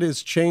think it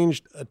has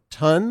changed a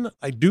ton.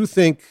 I do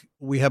think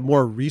we have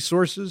more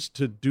resources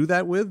to do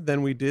that with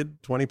than we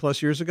did 20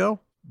 plus years ago.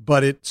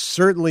 But it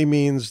certainly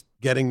means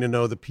getting to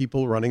know the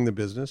people running the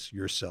business,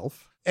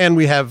 yourself. And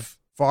we have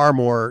far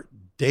more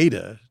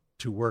data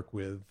to work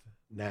with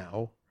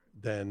now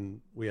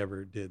than we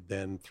ever did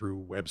then through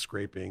web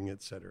scraping,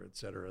 et cetera,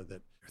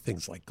 that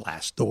things like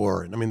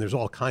Glassdoor. And I mean, there's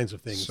all kinds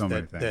of things,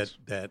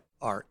 that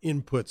are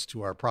inputs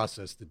to our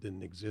process that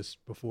didn't exist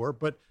before.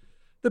 But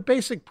the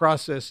basic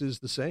process is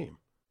the same.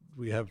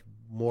 We have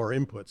more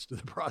inputs to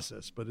the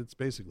process, but it's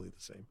basically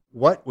the same.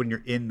 What, when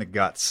you're in the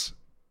guts,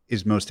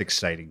 is most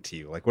exciting to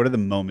you? Like, what are the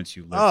moments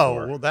you live for?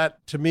 Oh, well,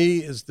 that to me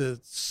is the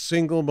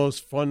single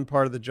most fun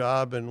part of the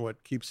job and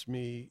what keeps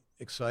me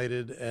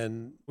excited.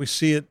 And we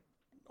see it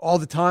all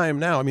the time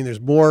now. I mean,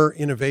 there's more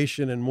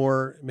innovation and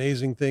more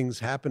amazing things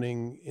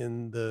happening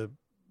in the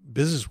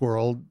business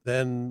world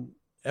than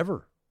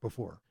ever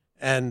before.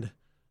 And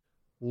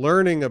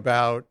learning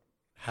about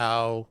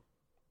how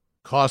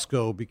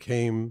Costco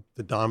became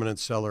the dominant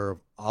seller of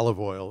olive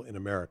oil in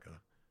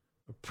America,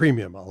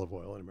 premium olive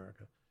oil in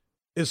America,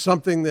 is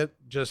something that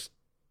just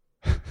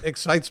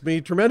excites me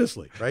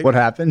tremendously, right? What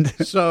happened?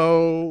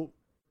 So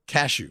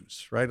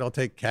cashews, right? I'll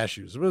take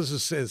cashews.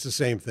 It's the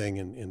same thing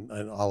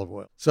in olive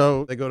oil.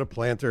 So they go to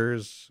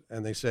Planters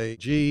and they say,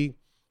 gee,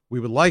 we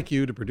would like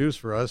you to produce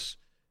for us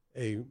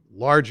a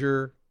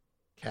larger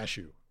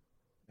cashew.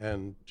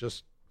 And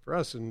just for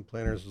us, and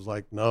Planters was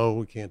like, no,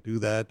 we can't do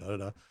that. Da, da,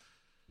 da.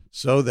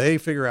 So they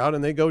figure out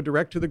and they go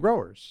direct to the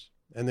growers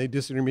and they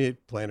disintermediate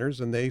Planters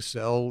and they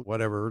sell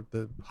whatever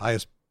the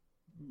highest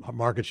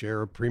market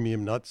share of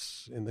premium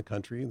nuts in the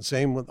country. And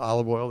same with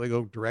olive oil. They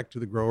go direct to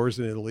the growers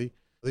in Italy.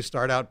 They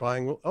start out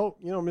buying, oh,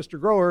 Mr.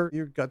 Grower,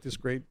 you've got this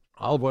great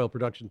olive oil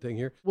production thing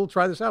here. We'll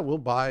try this out. We'll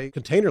buy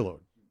container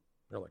load.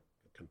 They're like,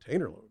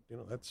 container load?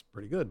 That's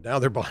pretty good. Now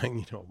they're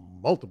buying,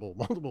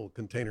 multiple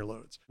container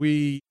loads.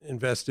 We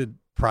invested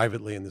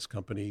privately in this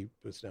company.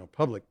 It's now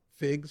public.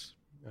 Figs.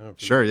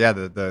 Sure. Yeah.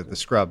 The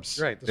scrubs.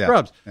 Right. The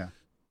scrubs. Yeah.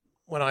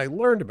 When I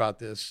learned about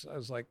this, I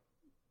was like,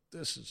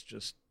 this is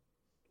just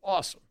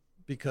awesome.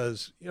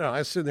 Because, I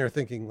was sitting there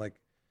thinking like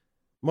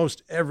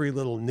most every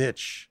little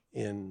niche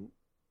in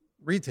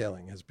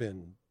retailing has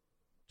been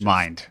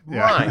mined,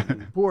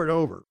 poured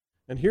over.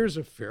 And here's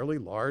a fairly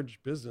large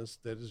business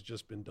that has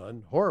just been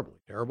done horribly.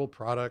 Terrible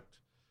product,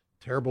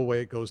 terrible way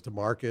it goes to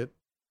market.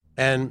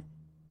 And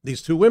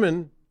these two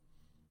women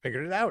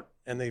figured it out.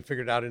 And they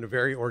figured it out in a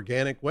very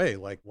organic way.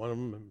 Like one of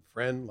them, a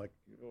friend, like,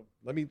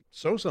 let me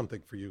sew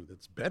something for you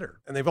that's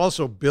better. And they've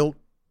also built.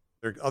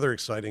 The other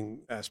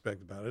exciting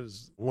aspect about it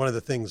is one of the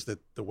things that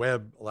the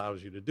web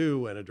allows you to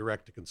do and a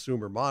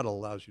direct-to-consumer model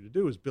allows you to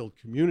do is build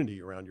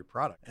community around your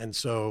product. And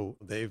so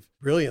they've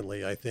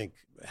brilliantly, I think,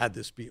 had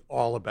this be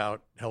all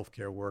about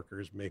healthcare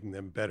workers, making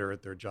them better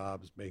at their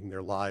jobs, making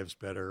their lives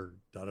better,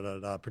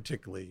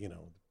 particularly, the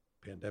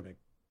pandemic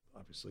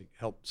obviously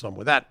helped some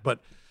with that, but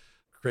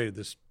created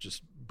this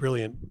just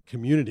brilliant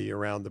community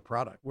around the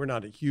product. We're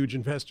not huge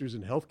investors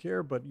in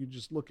healthcare, but you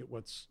just look at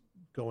what's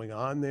going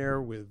on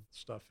there with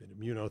stuff in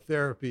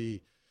immunotherapy,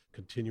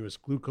 continuous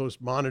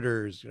glucose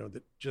monitors,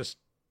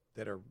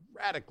 that are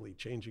radically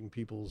changing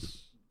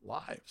people's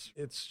lives.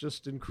 It's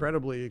just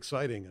incredibly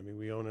exciting. I mean,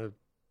 we own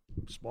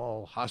a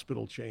small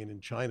hospital chain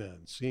in China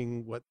and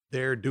seeing what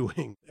they're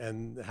doing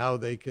and how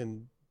they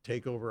can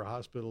take over a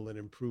hospital and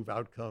improve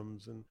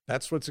outcomes. And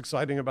that's what's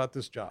exciting about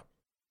this job.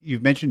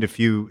 You've mentioned a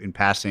few in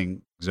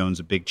passing zones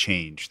of big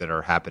change that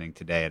are happening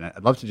today. And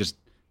I'd love to just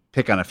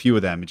pick on a few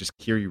of them and just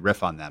hear you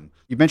riff on them.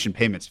 You've mentioned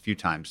payments a few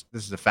times.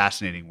 This is a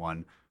fascinating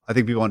one. I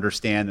think people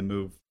understand the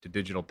move to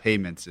digital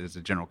payments as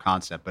a general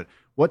concept, but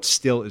what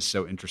still is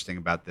so interesting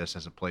about this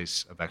as a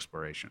place of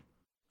exploration?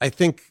 I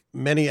think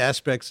many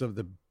aspects of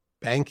the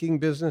banking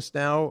business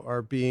now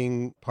are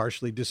being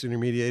partially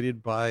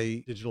disintermediated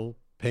by digital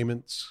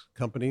payments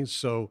companies.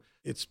 So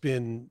it's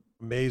been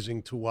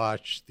amazing to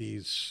watch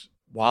these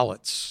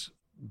wallets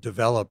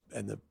develop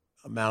and the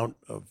amount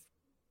of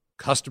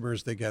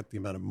customers they get, the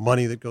amount of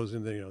money that goes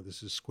into,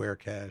 this is Square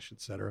Cash,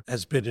 et cetera,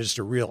 has been just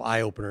a real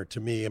eye-opener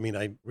to me. I mean,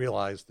 I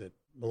realize that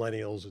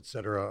millennials, et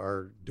cetera,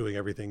 are doing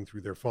everything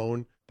through their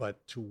phone,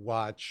 but to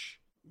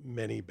watch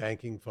many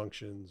banking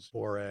functions,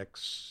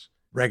 Forex,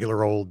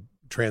 regular old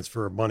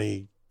transfer of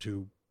money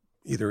to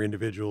either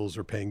individuals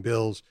or paying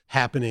bills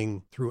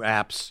happening through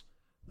apps.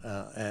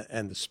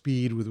 And the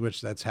speed with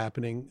which that's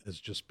happening has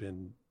just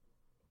been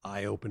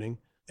eye-opening.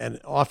 And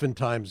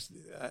oftentimes,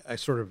 I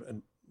sort of,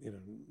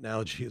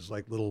 analogy is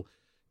like little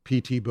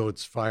PT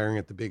boats firing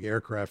at the big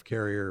aircraft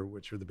carrier,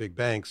 which are the big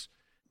banks,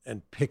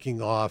 and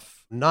picking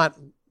off not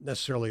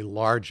necessarily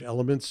large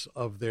elements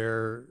of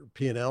their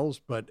P&Ls,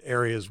 but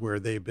areas where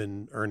they've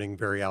been earning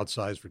very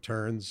outsized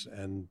returns,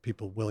 and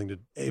people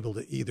able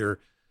to either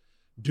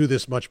do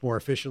this much more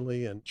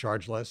efficiently and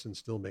charge less and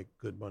still make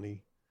good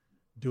money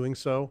doing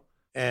so.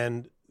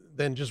 And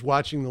then just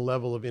watching the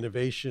level of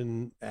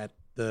innovation at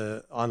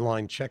the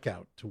online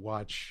checkout to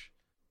watch,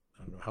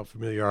 I don't know how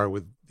familiar you are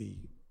with the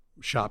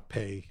Shop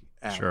Pay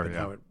app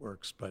how it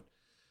works, but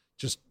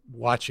just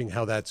watching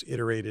how that's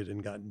iterated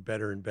and gotten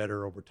better and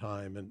better over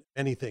time, and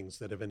many things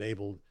that have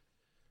enabled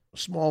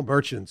small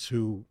merchants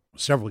who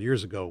several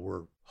years ago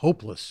were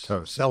hopeless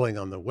selling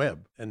on the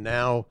web. And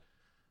now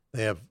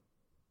they have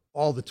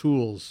all the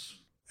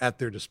tools at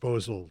their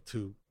disposal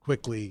to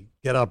quickly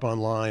get up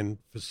online,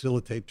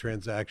 facilitate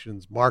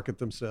transactions, market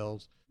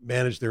themselves,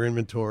 manage their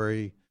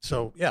inventory.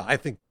 So yeah, I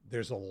think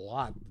there's a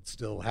lot that's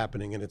still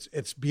happening, and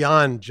it's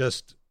beyond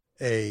just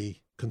a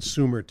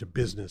consumer to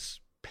business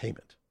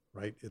payment,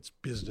 right? It's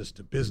business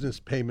to business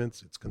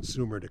payments, it's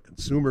consumer to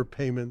consumer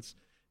payments,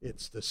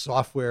 it's the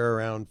software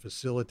around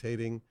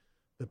facilitating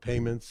the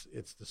payments,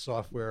 it's the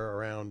software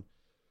around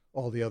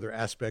all the other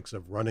aspects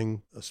of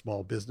running a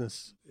small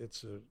business.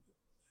 It's an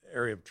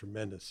area of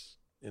tremendous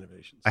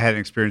innovations. I had an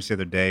experience the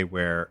other day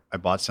where I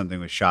bought something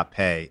with Shop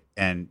Pay,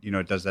 and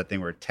it does that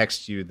thing where it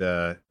texts you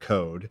the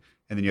code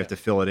and then you have to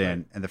fill it in.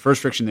 Right. And the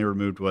first friction they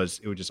removed was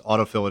it would just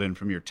autofill it in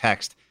from your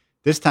text.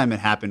 This time it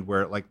happened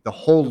where like the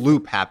whole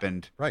loop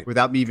happened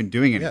without me even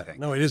doing anything.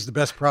 No, it is the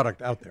best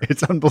product out there.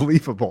 It's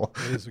unbelievable.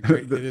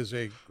 It is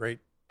a great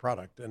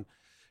product. And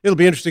it'll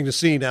be interesting to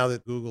see now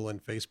that Google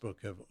and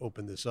Facebook have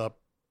opened this up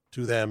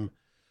to them,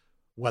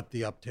 what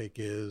the uptake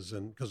is.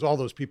 And because all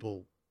those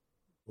people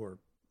who are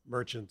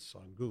merchants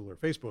on Google or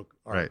Facebook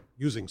are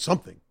using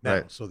something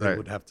now, so they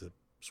would have to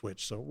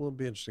switch. So it will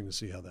be interesting to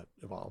see how that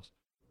evolves.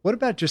 What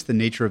about just the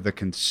nature of the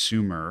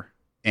consumer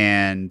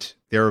and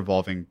their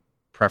evolving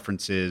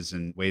preferences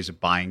and ways of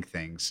buying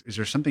things? Is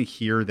there something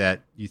here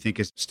that you think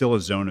is still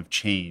a zone of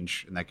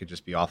change, and that could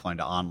just be offline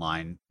to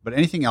online, but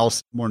anything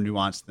else more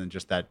nuanced than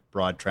just that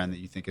broad trend that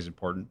you think is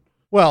important?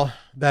 Well,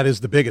 that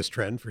is the biggest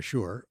trend for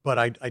sure. But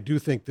I do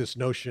think this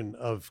notion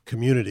of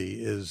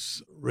community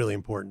is really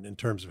important in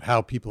terms of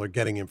how people are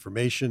getting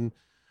information,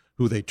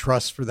 who they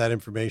trust for that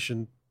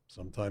information,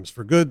 sometimes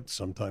for good,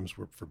 sometimes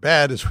for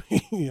bad, as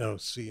we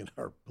see in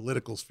our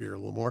political sphere a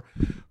little more.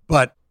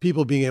 But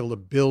people being able to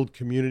build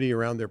community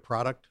around their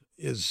product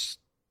is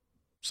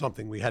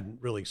something we hadn't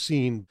really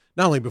seen,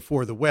 not only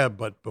before the web,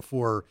 but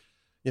before,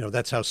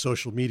 that's how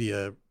social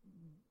media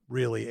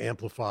really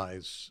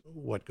amplifies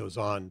what goes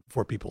on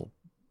for people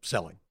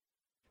selling.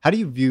 How do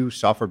you view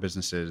software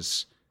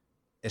businesses,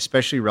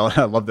 especially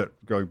I love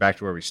that, going back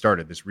to where we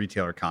started, this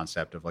retailer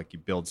concept of like you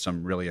build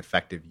some really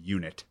effective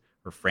unit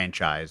or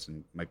franchise,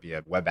 and might be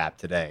a web app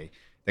today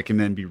that can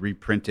then be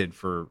reprinted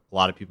for a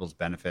lot of people's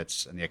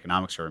benefits, and the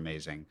economics are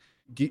amazing.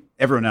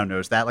 Everyone now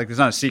knows that. Like, there's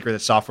not a secret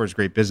that software is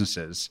great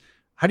businesses.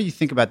 How do you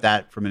think about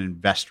that from an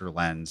investor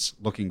lens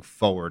looking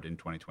forward in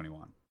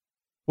 2021?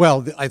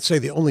 Well, I'd say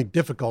the only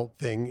difficult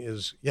thing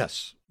is,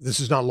 yes, this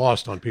is not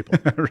lost on people.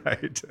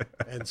 Right.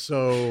 And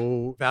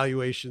so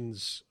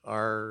valuations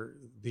are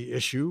the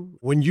issue.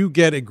 When you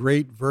get a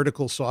great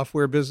vertical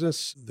software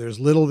business,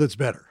 there's little that's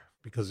better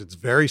because it's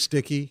very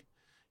sticky.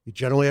 You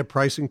generally have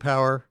pricing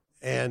power,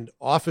 and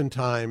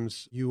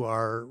oftentimes you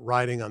are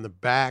riding on the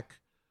back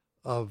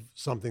of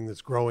something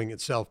that's growing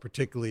itself,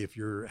 particularly if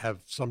you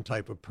have some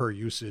type of per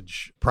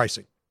usage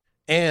pricing.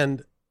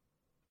 And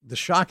the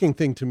shocking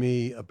thing to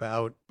me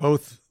about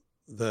both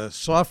the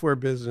software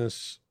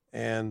business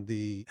and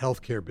the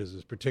healthcare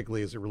business,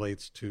 particularly as it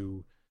relates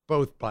to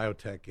both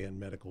biotech and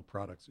medical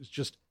products, is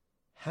just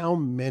how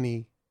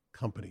many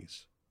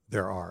companies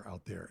there are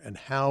out there and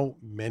how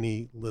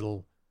many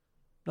little,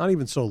 not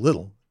even so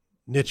little,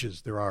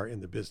 niches there are in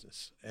the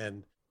business,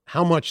 and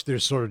how much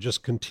there's sort of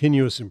just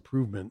continuous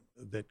improvement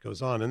that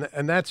goes on.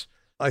 And that's,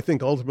 I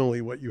think,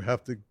 ultimately what you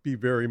have to be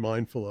very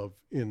mindful of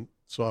in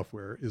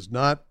software is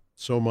not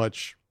so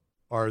much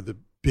are the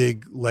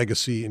big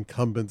legacy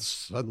incumbents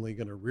suddenly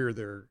going to rear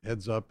their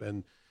heads up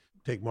and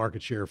take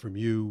market share from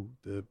you,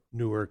 the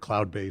newer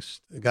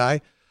cloud-based guy,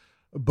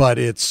 but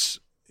is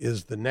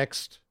the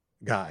next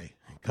guy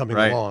coming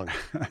along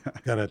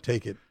going to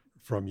take it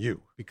from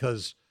you?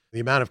 Because the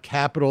amount of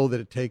capital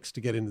that it takes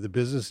to get into the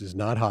business is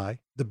not high.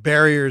 The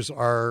barriers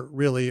are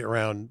really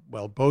around,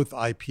 well, both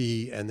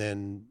IP and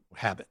then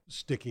habit,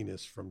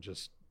 stickiness from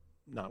just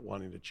not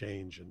wanting to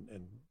change,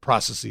 and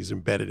processes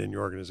embedded in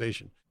your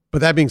organization.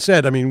 But that being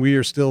said, I mean, we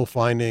are still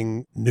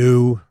finding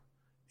new,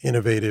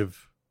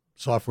 innovative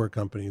software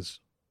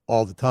companies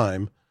all the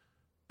time.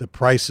 The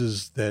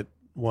prices that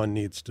one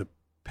needs to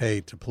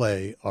pay to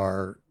play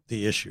are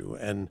the issue.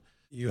 And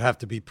you have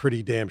to be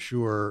pretty damn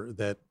sure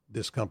that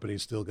this company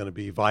is still going to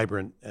be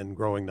vibrant and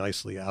growing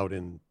nicely out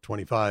in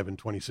 25 and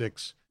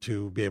 26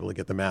 to be able to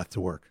get the math to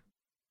work.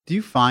 Do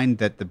you find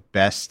that the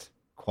best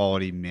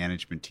quality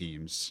management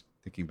teams,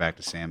 thinking back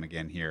to Sam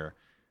again here,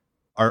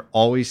 are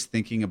always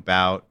thinking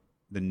about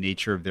the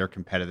nature of their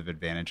competitive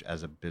advantage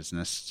as a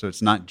business? So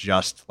it's not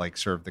just like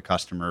serve the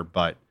customer,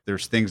 but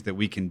there's things that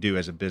we can do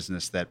as a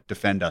business that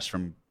defend us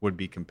from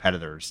would-be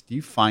competitors. Do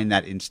you find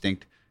that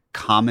instinct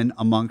common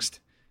amongst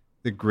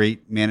the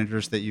great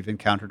managers that you've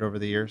encountered over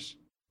the years?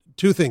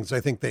 Two things.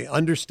 I think they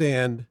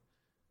understand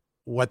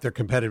what their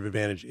competitive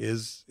advantage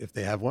is if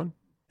they have one.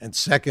 And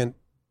second,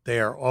 they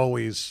are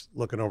always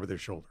looking over their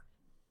shoulder.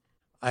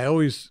 I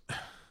always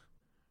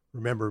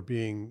remember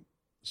being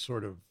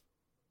sort of,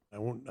 I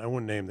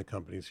won't name the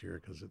companies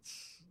here because it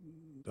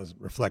doesn't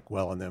reflect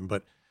well on them,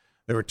 but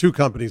there were two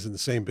companies in the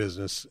same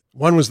business.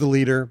 One was the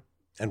leader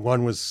and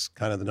one was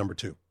kind of the number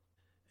two.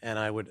 And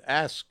I would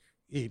ask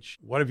each,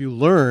 what have you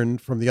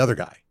learned from the other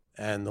guy?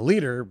 And the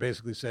leader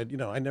basically said,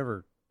 I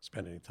never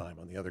spend any time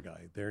on the other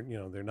guy. They're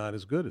not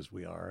as good as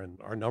we are, and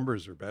our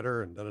numbers are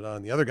better, and da-da-da.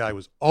 And the other guy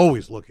was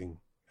always looking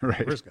at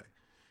the first guy.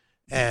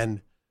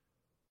 And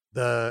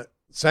the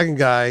second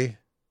guy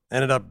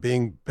ended up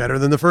being better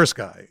than the first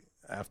guy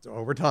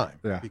over time,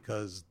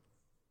 because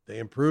they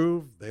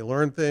improved, they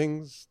learned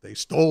things, they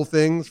stole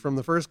things from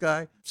the first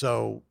guy.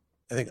 So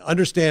I think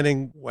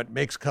understanding what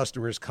makes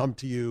customers come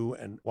to you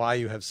and why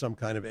you have some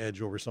kind of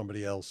edge over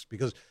somebody else,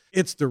 because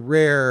it's the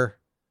rare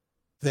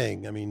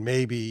thing. I mean,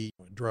 maybe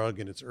a drug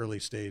in its early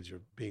stage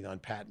of being on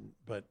patent,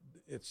 but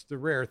it's the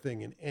rare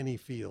thing in any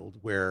field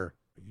where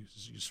you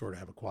sort of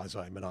have a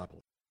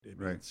quasi-monopoly. It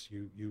means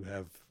you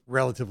have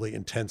relatively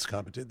intense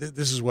competition.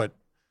 This is what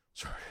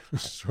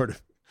sort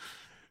of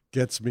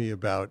gets me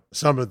about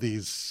some of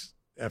these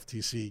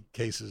FTC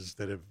cases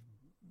that have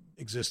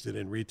existed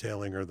in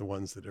retailing are the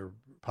ones that are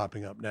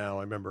popping up now.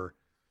 I remember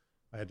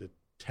I had to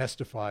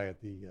testify at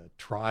the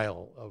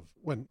trial of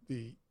when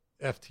the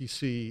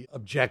FTC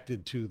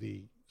objected to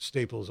the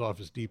Staples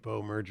Office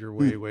Depot merger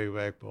way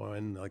back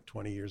when, like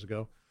 20 years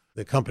ago.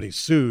 The company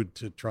sued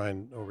to try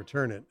and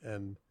overturn it,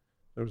 and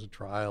there was a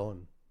trial,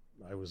 and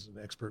I was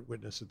an expert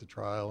witness at the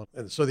trial.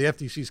 And so the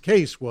FTC's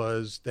case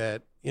was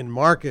that in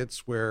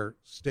markets where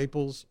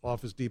Staples,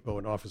 Office Depot,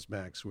 and Office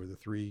Max, who were the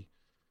three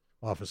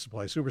office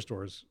supply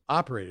superstores,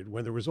 operated,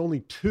 when there was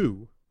only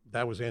two,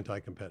 that was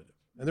anti-competitive.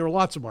 And there were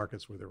lots of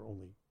markets where there were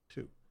only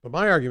two. But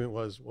my argument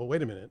was, well,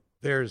 wait a minute,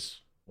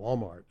 there's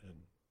Walmart and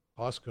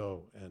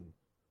Costco and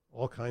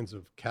all kinds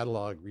of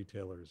catalog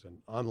retailers and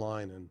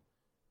online. And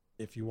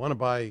if you want to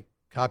buy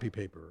copy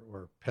paper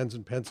or pens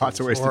and pencils, lots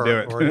of ways to do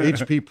it. or an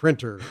HP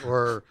printer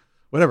or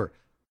whatever,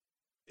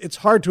 it's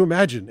hard to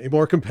imagine a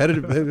more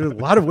competitive, there are a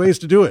lot of ways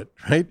to do it,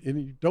 right?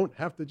 And you don't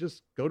have to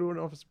just go to an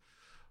office.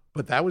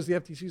 But that was the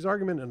FTC's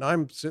argument. And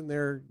I'm sitting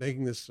there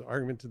making this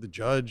argument to the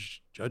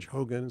judge, Judge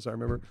Hogan, as I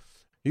remember.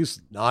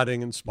 He's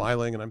nodding and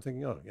smiling. And I'm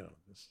thinking,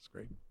 this is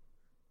great.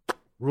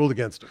 Ruled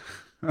against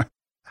him.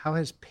 How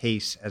has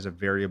pace as a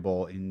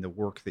variable in the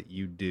work that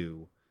you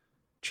do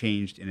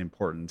changed in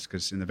importance?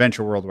 Because in the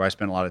venture world where I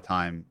spend a lot of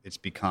time, it's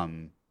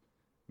become,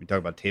 we talk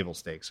about table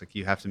stakes. Like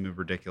you have to move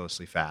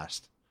ridiculously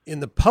fast. In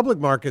the public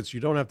markets, you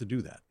don't have to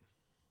do that.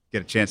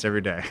 Get a chance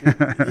every day.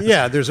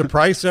 Yeah, there's a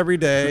price every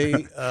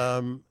day.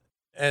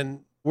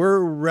 And we're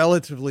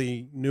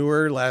relatively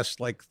newer, last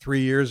like 3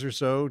 years or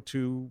so,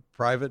 to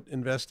private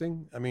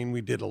investing. I mean,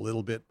 we did a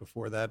little bit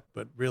before that,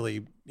 but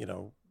really,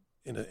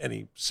 in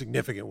any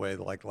significant way,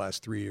 like the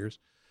last 3 years.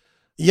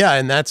 Yeah,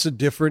 and that's a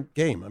different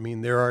game. I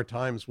mean, there are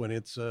times when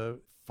it's a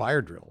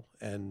fire drill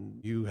and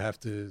you have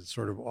to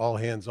sort of all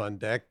hands on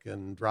deck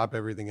and drop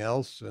everything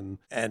else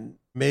and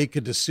make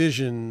a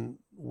decision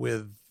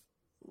with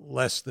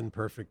less than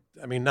perfect.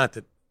 I mean, not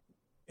that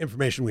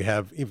information we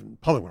have, even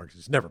public markets,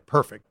 is never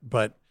perfect,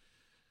 but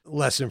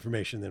less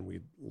information than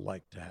we'd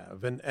like to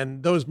have.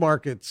 And those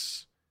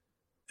markets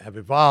have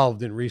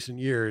evolved in recent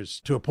years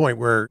to a point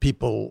where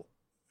people,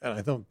 and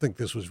I don't think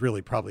this was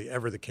really probably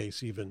ever the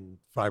case even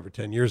 5 or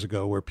 10 years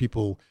ago, where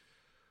people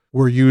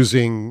were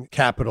using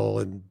capital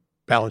and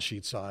balance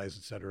sheet size,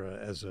 et cetera,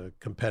 as a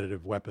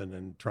competitive weapon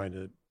and trying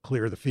to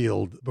clear the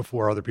field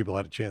before other people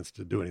had a chance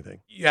to do anything.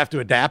 You have to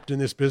adapt in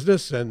this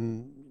business,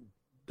 and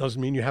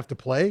doesn't mean you have to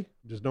play.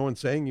 There's no one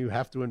saying you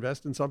have to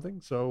invest in something.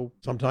 So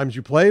sometimes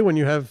you play when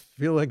you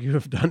feel like you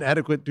have done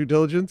adequate due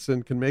diligence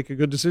and can make a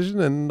good decision,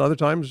 and other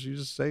times you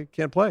just say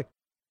can't play.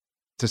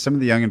 To some of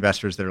the young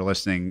investors that are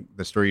listening,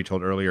 the story you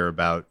told earlier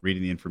about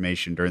reading the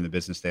information during the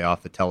business day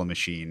off the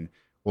telemachine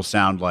will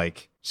sound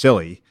like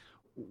silly.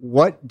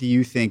 What do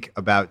you think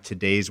about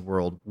today's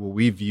world will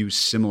we view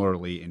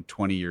similarly in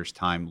 20 years'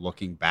 time,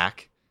 looking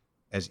back,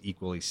 as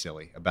equally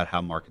silly about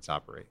how markets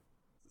operate?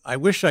 I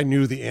wish I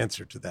knew the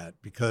answer to that,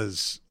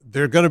 because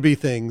there are going to be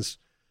things,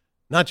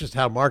 not just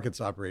how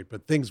markets operate,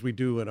 but things we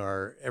do in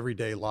our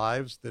everyday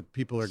lives that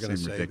people are going to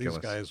say, ridiculous.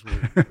 These guys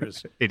were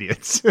just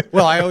idiots.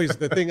 Well,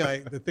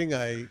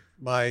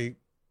 my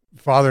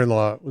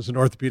father-in-law was an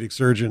orthopedic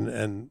surgeon,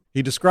 and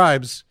he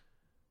describes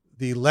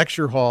the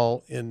lecture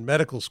hall in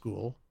medical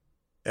school,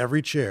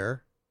 every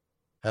chair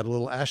had a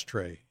little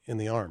ashtray in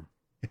the arm.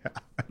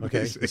 Yeah.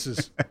 Okay, this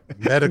is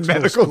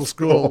medical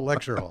school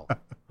lecture hall.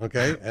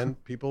 Okay,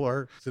 and people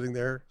are sitting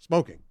there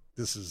smoking.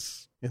 This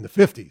is in the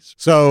 50s.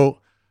 So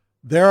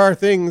there are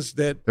things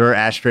that... There are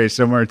ashtrays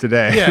somewhere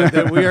today. Yeah,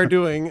 that we are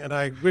doing, and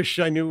I wish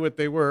I knew what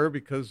they were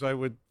because I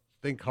would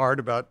think hard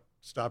about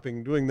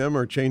stopping doing them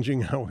or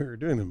changing how we were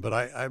doing them. But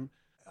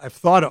I've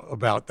thought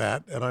about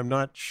that, and I'm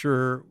not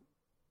sure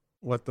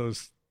what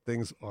those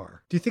things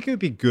are. Do you think it would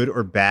be good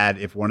or bad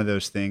if one of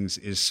those things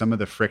is some of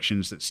the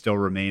frictions that still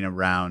remain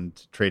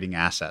around trading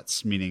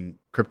assets, meaning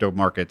crypto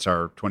markets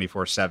are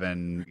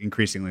 24/7,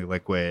 increasingly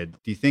liquid?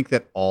 Do you think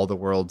that all the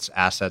world's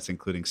assets,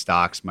 including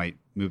stocks, might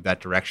move that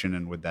direction,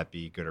 and would that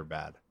be good or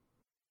bad?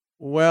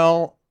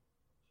 Well,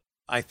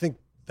 I think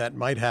that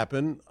might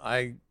happen.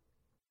 I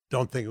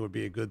don't think it would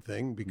be a good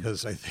thing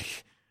because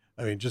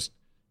just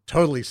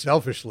totally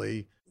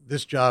selfishly,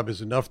 this job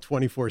is enough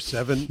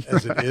 24/7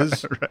 as it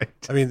is. Right.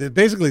 I mean,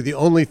 basically the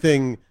only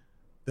thing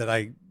that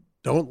I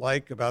don't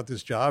like about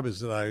this job is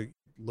that I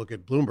look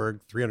at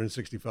Bloomberg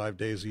 365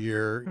 days a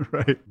year,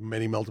 Right.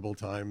 many multiple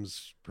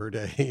times per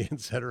day, et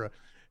cetera.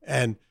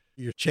 And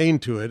you're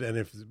chained to it. And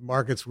if the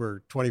markets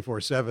were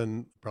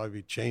 24/7,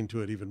 probably be chained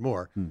to it even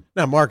more.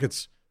 Now,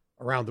 markets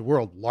around the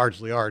world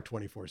largely are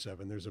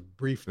 24/7. There's a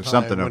brief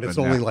time when open, it's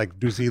only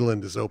like New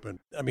Zealand is open.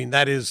 I mean,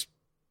 that is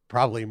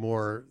probably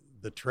more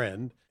the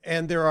trend.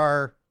 And there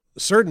are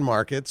certain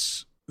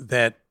markets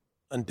that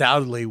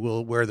undoubtedly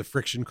where the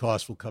friction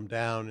costs will come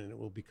down and it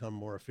will become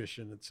more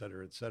efficient, et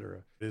cetera, et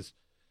cetera. It is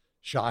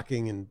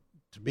shocking, and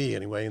to me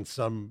anyway, in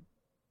some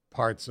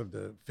parts of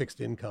the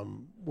fixed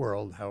income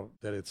world, how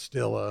that it's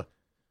still a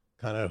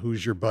kind of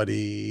who's your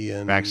buddy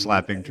and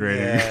backslapping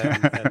trading.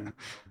 and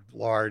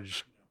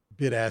large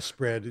bid-ask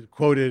spread.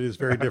 Quoted is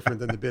very different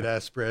than the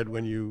bid-ask spread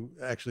when you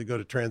actually go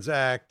to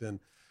transact. And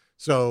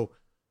so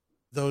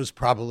those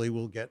probably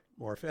will get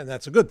more, and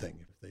that's a good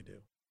thing if they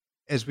do.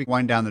 As we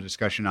wind down the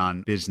discussion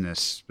on business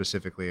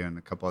specifically and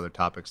a couple other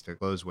topics to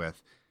close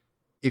with,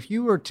 if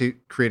you were to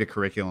create a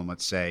curriculum,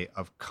 let's say,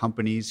 of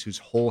companies whose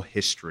whole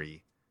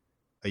history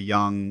a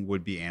young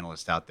would-be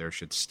analyst out there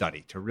should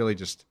study to really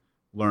just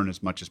learn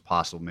as much as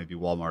possible, maybe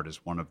Walmart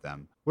is one of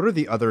them, what are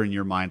the other, in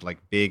your mind,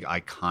 like big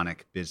iconic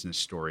business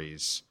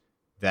stories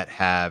that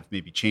have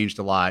maybe changed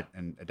a lot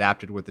and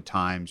adapted with the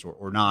times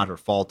or not, or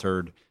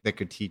faltered, that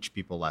could teach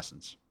people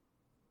lessons?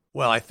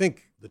 Well, I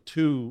think the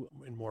two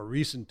in more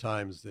recent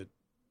times that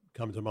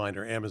come to mind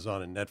are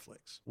Amazon and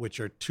Netflix, which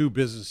are two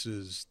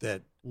businesses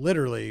that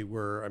literally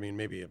were, I mean,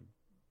 maybe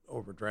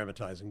over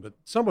dramatizing, but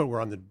somewhat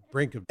were on the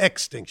brink of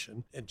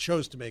extinction and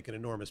chose to make an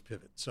enormous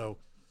pivot. So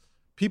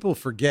people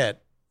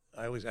forget,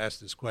 I always ask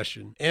this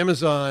question,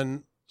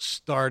 Amazon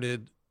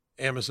started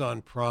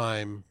Amazon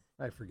Prime,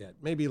 I forget,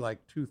 maybe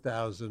like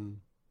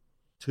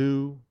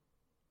 2002,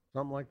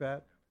 something like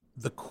that.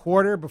 The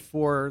quarter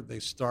before they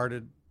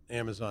started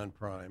Amazon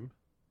Prime,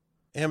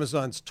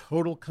 Amazon's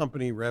total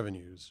company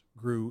revenues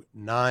grew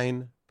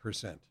 9%.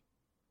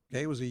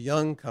 Okay, it was a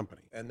young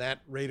company, and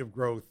that rate of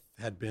growth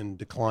had been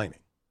declining.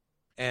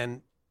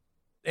 And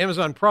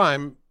Amazon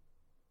Prime,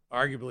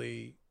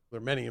 arguably, there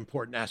are many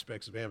important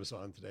aspects of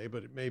Amazon today,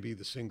 but it may be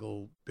the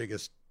single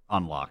biggest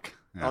unlock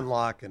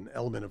and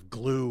element of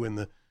glue in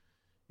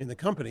the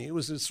company. It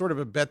was sort of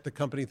a bet the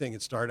company thing.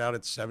 It started out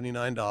at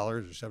 $79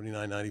 or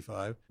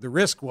 $79.95. The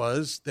risk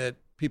was that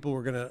people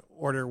were going to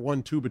order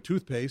one tube of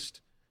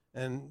toothpaste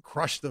and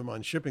crush them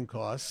on shipping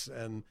costs,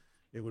 and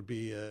it would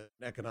be an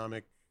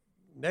economic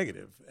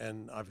negative.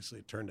 And obviously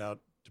it turned out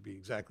to be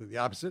exactly the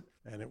opposite,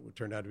 and it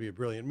turned out to be a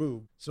brilliant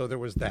move. So there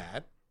was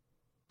that.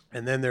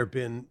 And then there have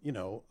been,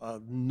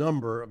 a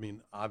number,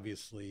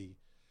 obviously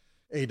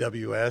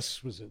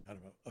AWS was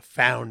a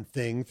found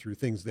thing through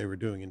things they were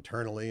doing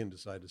internally and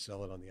decided to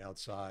sell it on the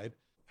outside.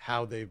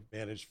 How they've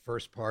managed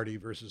first party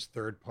versus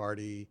third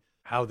party,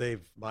 how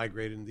they've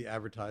migrated into the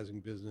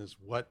advertising business,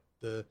 what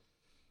the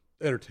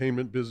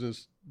entertainment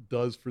business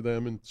does for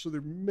them. And so there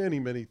are many,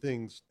 many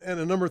things and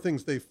a number of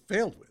things they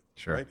failed with,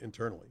 sure, right,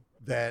 internally,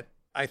 that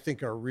I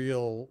think are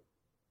real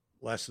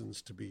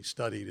lessons to be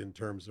studied in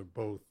terms of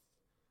both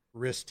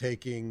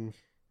risk-taking,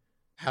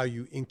 how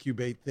you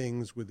incubate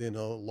things within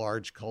a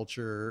large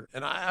culture.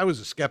 And I was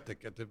a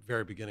skeptic at the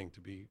very beginning,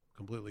 to be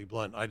completely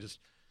blunt.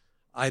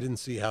 I didn't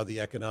see how the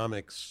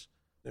economics,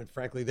 and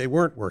frankly, they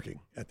weren't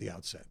working at the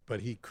outset.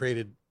 But he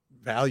created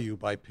value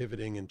by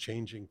pivoting and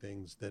changing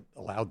things that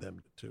allowed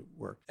them to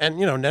work. And,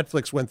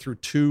 Netflix went through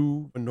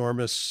two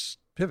enormous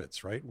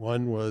pivots, right?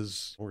 One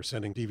was we're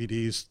sending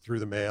DVDs through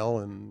the mail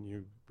and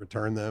you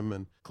return them.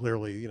 And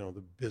clearly,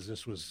 the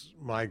business was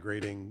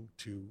migrating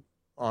to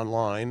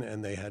online,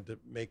 and they had to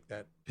make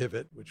that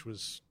pivot, which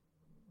was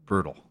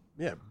brutal.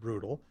 Yeah,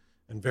 brutal,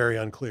 and very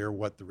unclear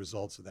what the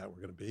results of that were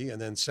going to be. And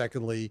then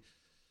secondly,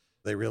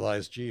 they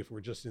realized, if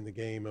we're just in the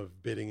game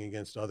of bidding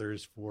against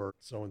others for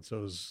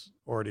so-and-so's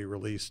already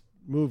released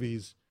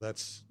movies,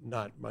 that's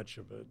not much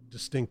of a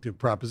distinctive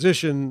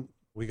proposition.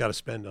 We got to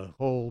spend a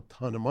whole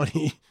ton of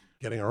money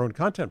getting our own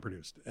content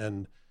produced.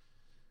 And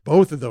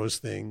both of those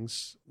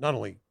things not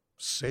only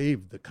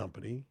saved the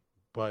company,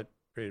 but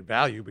created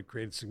value, but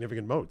created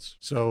significant moats.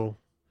 So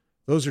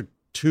those are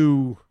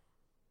two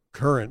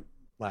current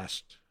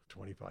last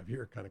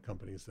 25-year kind of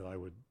companies that I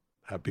would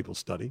have people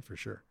study for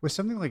sure. With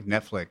something like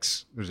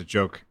Netflix, there's a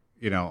joke,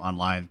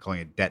 online calling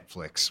it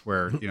Debtflix,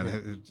 where,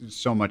 there's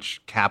so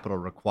much capital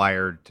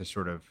required to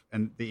sort of,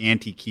 and the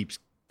ante keeps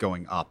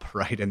going up,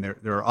 right? And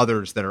there are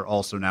others that are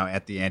also now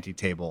at the ante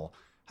table.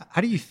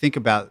 How do you think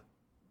about,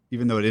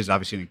 even though it is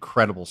obviously an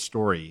incredible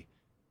story,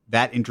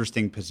 that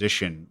interesting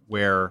position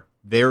where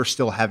they're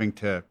still having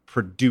to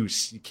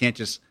produce? You can't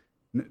just,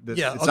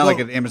 it's not like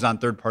an Amazon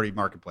third-party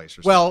marketplace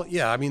or something. Well,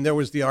 yeah, I mean, there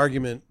was the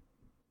argument,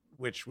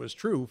 which was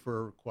true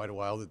for quite a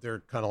while, that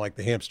they're kind of like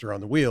the hamster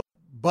on the wheel.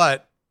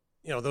 But,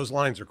 those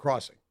lines are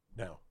crossing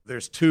now.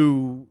 There's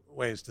two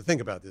ways to think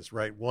about this,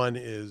 right? One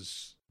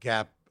is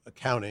GAAP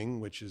accounting,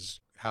 which is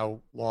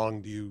how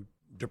long do you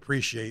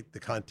depreciate the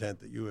content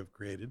that you have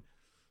created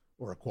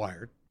or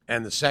acquired?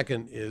 And the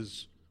second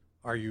is,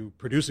 are you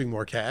producing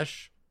more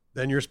cash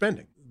than you're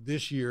spending?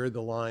 This year,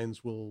 the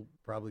lines will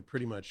probably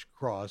pretty much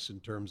cross in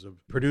terms of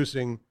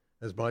producing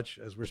as much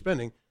as we're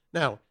spending.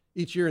 Now,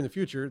 each year in the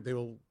future, they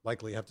will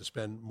likely have to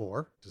spend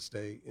more to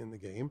stay in the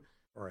game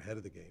or ahead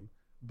of the game.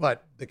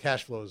 But the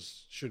cash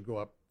flows should go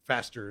up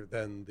faster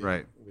than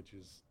which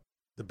is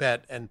the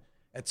bet. And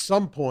at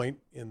some point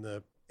in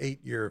the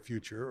 8-year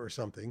future or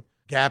something,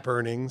 GAAP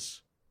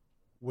earnings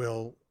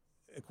will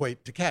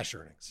equate to cash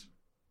earnings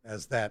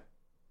as that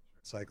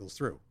cycles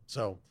through.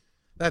 So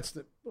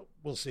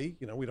we'll see.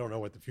 We don't know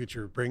what the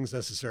future brings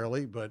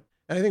necessarily, but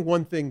I think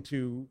one thing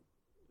to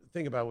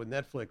think about with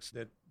Netflix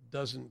that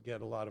doesn't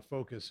get a lot of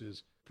focus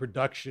is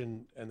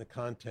production and the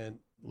content,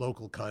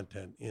 local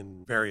content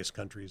in various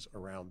countries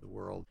around the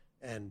world,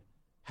 and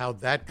how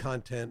that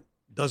content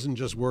doesn't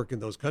just work in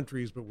those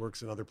countries, but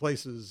works in other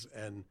places,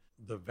 and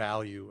the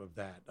value of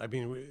that. I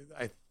mean,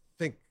 I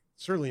think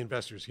certainly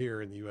investors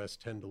here in the U.S.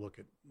 tend to look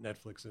at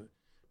Netflix and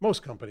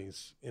most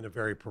companies in a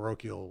very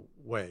parochial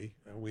way.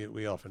 And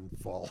we often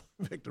fall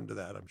victim to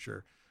that, I'm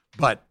sure.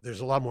 But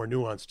there's a lot more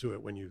nuance to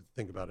it when you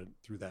think about it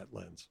through that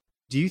lens.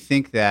 Do you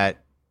think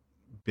that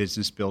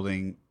business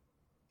building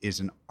is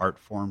an art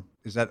form?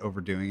 Is that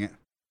overdoing it?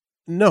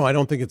 No, I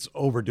don't think it's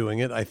overdoing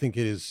it. I think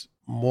it is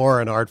more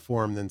an art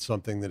form than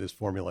something that is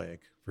formulaic,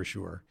 for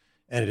sure.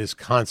 And it is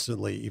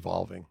constantly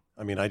evolving.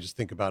 I mean, I just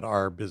think about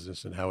our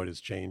business and how it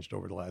has changed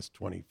over the last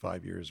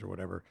 25 years or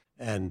whatever.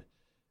 And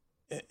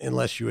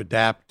unless you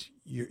adapt,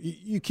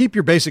 you keep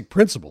your basic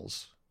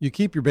principles.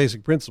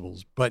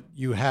 But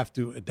you have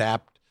to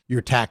adapt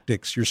your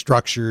tactics, your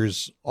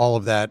structures, all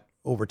of that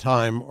over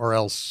time, or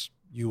else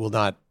you will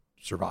not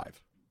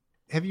survive.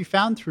 Have you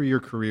found through your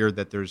career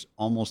that there's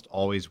almost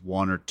always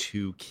one or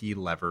two key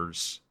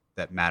levers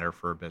that matter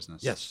for a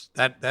business? Yes,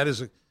 that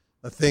is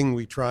a thing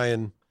we try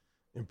and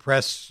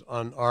impress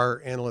on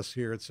our analysts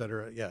here, et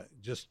cetera. Yeah,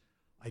 just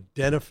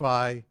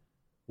identify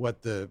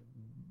what the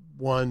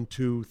 1,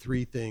 2,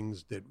 3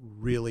 things that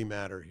really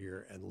matter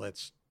here, and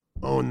let's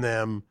own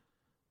them,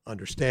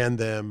 understand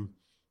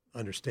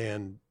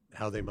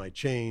how they might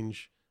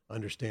change,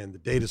 understand the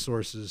data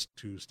sources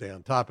to stay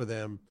on top of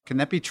them. Can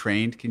that be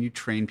trained? Can you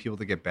train people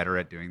to get better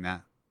at doing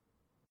that?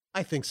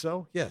 I think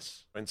so,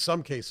 yes. In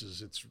some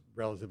cases, it's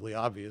relatively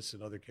obvious.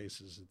 In other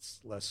cases, it's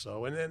less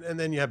so. And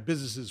then you have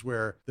businesses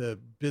where the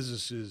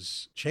business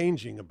is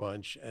changing a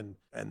bunch, and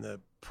the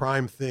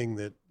prime thing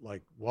that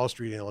like Wall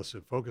Street analysts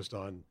have focused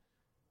on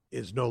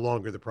is no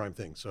longer the prime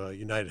thing. So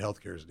United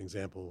Healthcare is an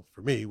example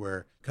for me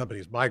where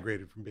companies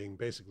migrated from being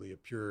basically a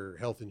pure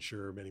health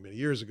insurer many, many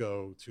years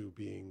ago to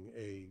being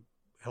a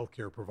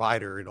healthcare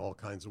provider in all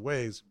kinds of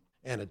ways,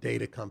 and a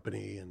data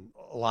company and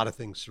a lot of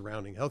things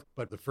surrounding health.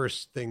 But the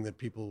first thing that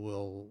people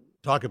will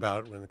talk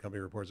about when the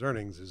company reports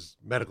earnings is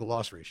medical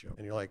loss ratio.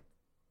 And you're like,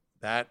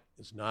 that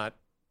is not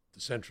the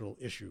central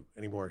issue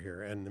anymore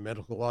here. And the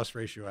medical loss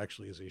ratio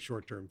actually is a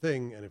short-term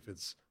thing. And if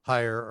it's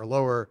higher or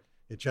lower,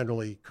 it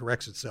generally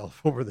corrects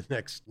itself over the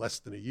next less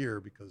than a year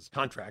because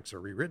contracts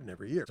are rewritten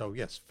every year. So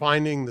yes,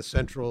 finding the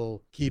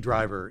central key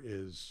driver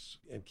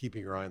and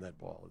keeping your eye on that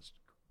ball is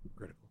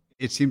critical.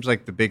 It seems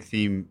like the big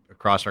theme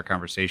across our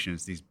conversation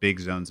is these big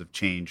zones of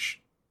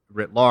change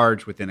writ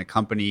large within a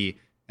company.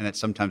 And that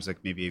sometimes, like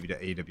maybe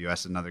AWS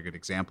is another good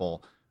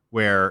example,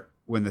 where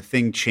when the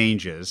thing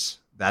changes,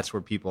 that's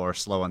where people are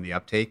slow on the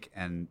uptake.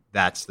 And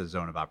that's the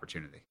zone of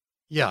opportunity.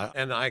 Yeah.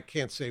 And I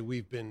can't say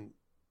we've been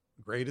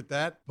great at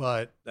that,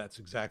 but that's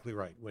exactly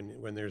right.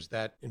 When there's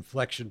that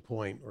inflection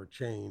point or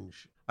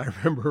change. I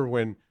remember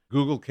when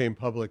Google came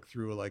public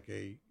through like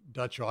a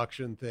Dutch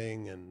auction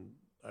thing, and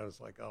I was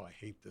like, oh, I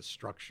hate this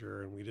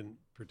structure. And we didn't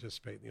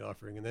participate in the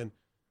offering. And then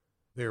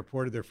they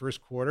reported their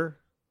first quarter.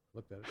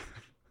 Looked at it.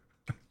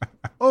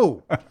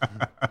 Oh,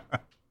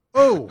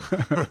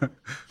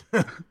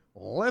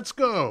 let's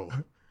go.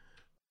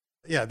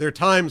 Yeah, there are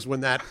times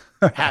when that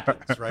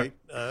happens, right?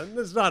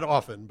 It's not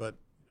often, but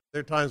there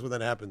are times when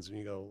that happens and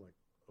you go like,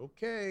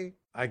 okay,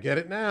 I get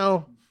it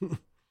now.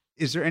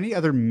 Is there any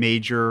other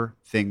major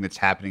thing that's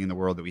happening in the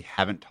world that we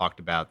haven't talked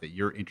about that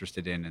you're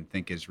interested in and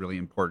think is really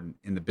important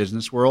in the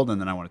business world? And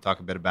then I want to talk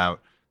a bit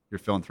about your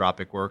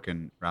philanthropic work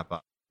and wrap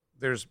up.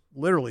 there's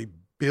literally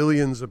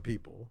billions of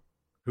people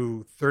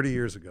who 30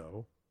 years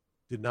ago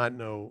did not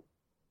know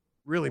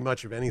really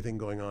much of anything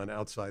going on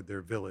outside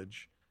their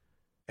village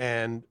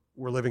and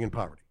were living in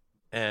poverty.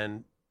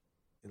 And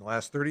in the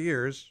last 30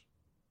 years,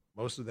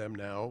 most of them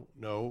now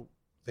know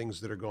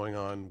things that are going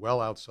on well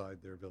outside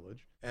their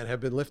village and have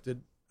been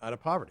lifted out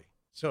of poverty.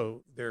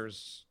 So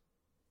there's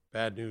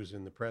bad news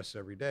in the press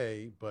every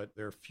day, but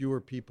there are fewer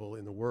people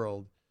in the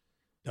world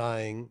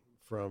dying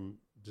from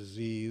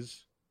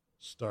disease,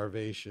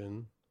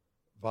 starvation,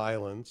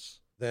 violence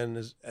than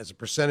as a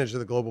percentage of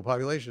the global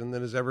population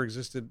than has ever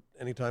existed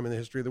any time in the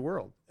history of the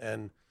world.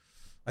 And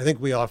I think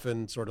we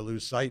often sort of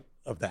lose sight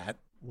of that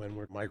when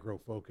we're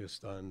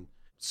micro-focused on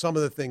some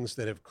of the things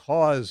that have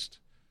caused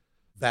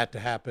that to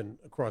happen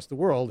across the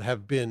world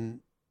have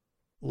been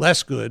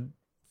less good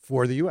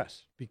for the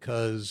U.S.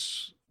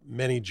 because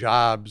many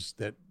jobs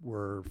that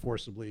were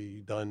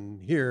forcibly done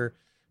here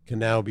can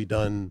now be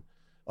done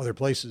other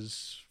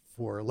places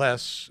for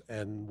less,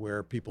 and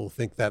where people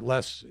think that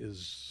less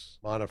is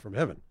manna from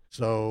heaven.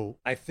 So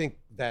I think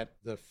that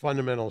the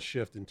fundamental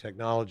shift in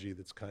technology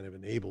that's kind of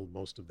enabled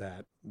most of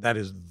that, that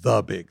is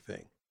the big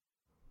thing.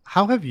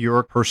 How have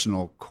your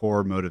personal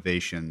core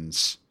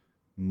motivations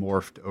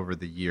morphed over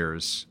the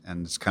years?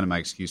 And it's kind of my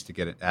excuse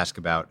to ask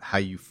about how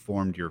you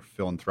formed your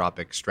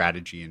philanthropic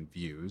strategy and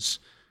views.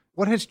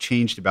 What has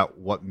changed about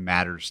what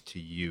matters to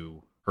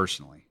you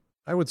personally?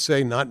 I would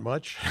say not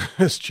much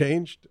has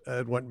changed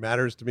at what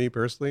matters to me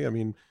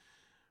personally.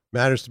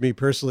 Matters to me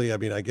personally,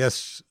 I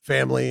guess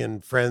family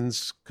and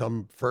friends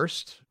come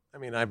first.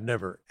 I've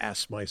never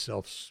asked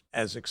myself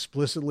as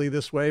explicitly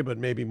this way, but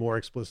maybe more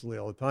explicitly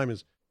all the time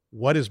is,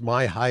 what is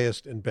my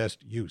highest and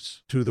best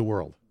use to the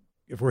world?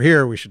 If we're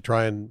here, we should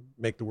try and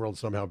make the world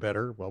somehow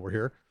better while we're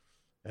here.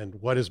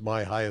 And what is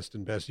my highest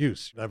and best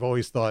use? I've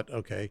always thought,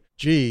 okay,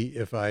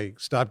 if I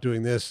stopped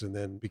doing this and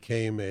then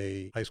became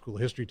a high school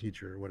history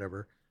teacher or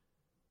whatever,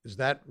 is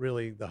that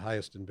really the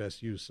highest and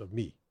best use of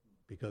me?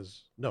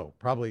 Because no,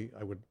 probably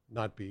I would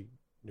not be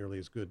nearly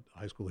as good a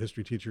high school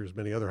history teacher as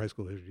many other high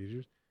school history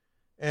teachers.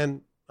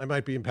 And I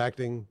might be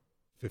impacting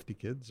 50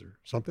 kids or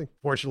something.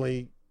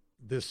 Fortunately,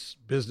 this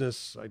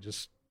business, I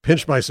just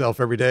pinch myself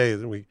every day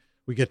that we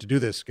get to do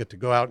this, get to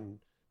go out and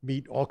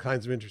meet all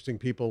kinds of interesting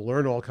people,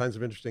 learn all kinds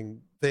of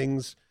interesting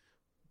things,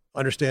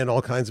 understand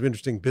all kinds of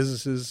interesting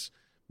businesses,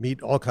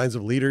 meet all kinds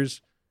of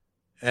leaders,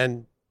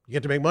 and you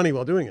get to make money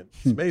while doing it.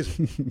 It's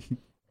amazing.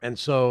 And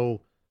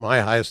so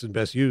my highest and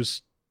best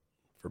use,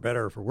 for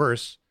better or for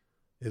worse,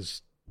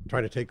 is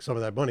trying to take some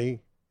of that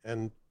money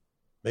and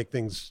make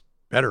things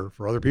better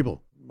for other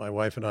people. My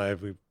wife and I,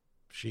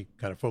 she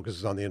kind of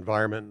focuses on the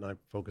environment, and I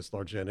focus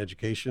largely on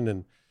education,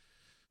 and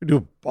we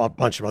do a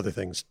bunch of other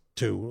things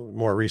too.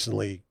 More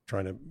recently,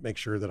 trying to make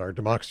sure that our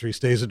democracy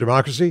stays a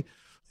democracy,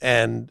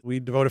 and we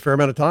devote a fair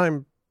amount of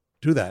time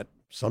to that,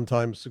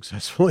 sometimes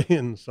successfully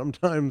and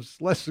sometimes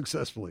less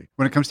successfully.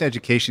 When it comes to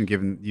education,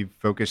 given you've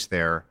focused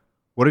there,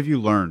 what have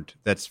you learned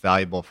that's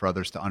valuable for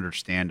others to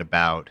understand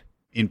about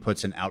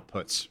inputs and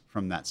outputs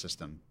from that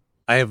system?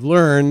 I have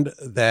learned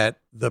that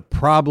the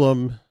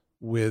problem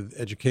with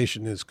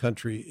education in this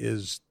country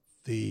is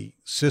the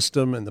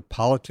system and the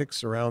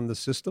politics around the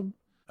system.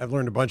 I've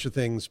learned a bunch of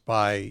things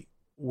by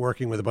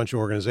working with a bunch of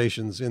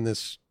organizations in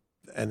this,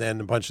 and then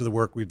a bunch of the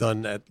work we've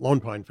done at Lone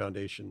Pine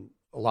Foundation.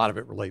 A lot of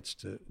it relates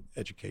to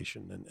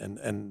education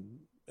and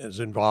has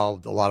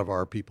involved a lot of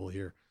our people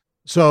here.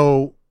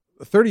 So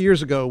 30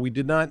 years ago, we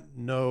did not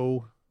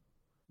know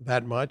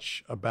that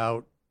much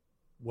about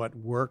what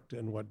worked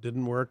and what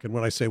didn't work. And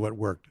when I say what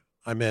worked,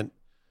 I meant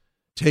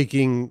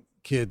taking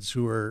kids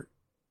who are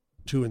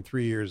 2 and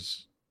 3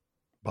 years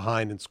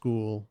behind in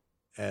school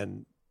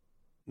and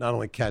not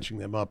only catching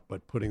them up,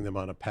 but putting them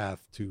on a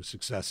path to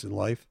success in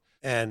life.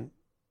 And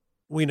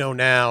we know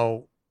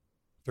now,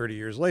 30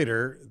 years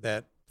later,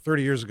 that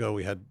 30 years ago,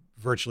 we had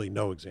virtually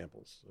no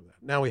examples of that.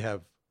 Now we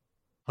have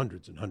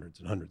hundreds and hundreds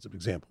and hundreds of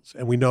examples.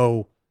 And we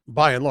know,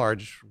 by and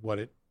large, what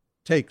it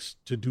takes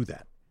to do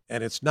that.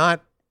 And it's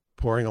not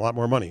pouring a lot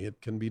more money.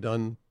 It can be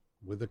done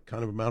with the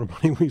kind of amount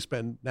of money we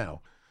spend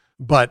now.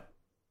 But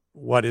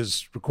what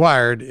is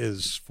required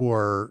is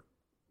for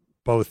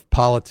both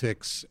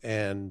politics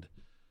and,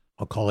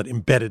 I'll call it,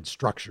 embedded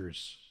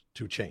structures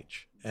to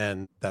change.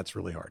 And that's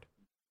really hard.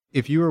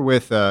 If you were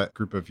with a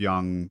group of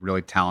young,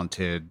 really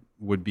talented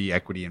would-be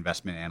equity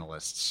investment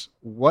analysts,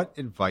 what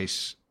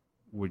advice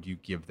would you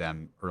give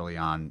them early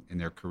on in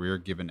their career,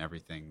 given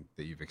everything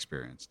that you've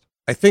experienced?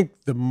 I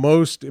think the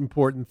most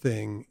important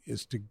thing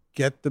is to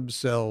get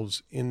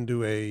themselves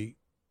into a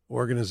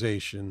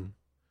organization,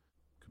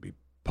 could be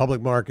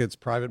public markets,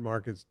 private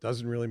markets,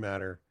 doesn't really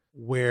matter,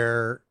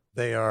 where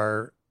they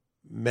are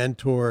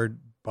mentored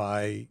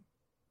by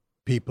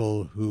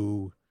people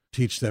who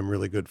teach them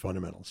really good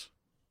fundamentals.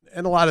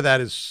 And a lot of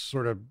that is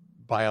sort of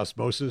by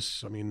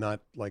osmosis.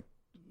 Not like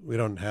we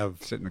don't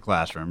have sit in the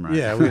classroom, right?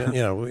 Yeah,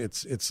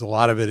 it's a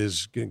lot of it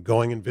is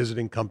going and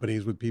visiting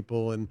companies with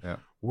people and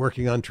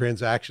working on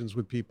transactions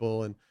with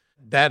people, and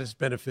that has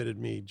benefited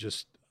me.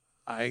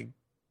 I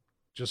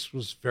just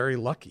was very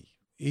lucky.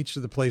 Each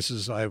of the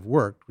places I've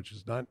worked, which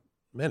is not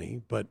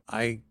many, but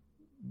I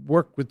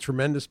worked with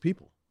tremendous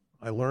people.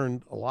 I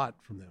learned a lot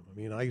from them. I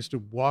mean, I used to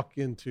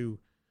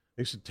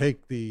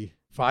take the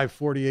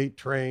 548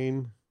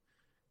 train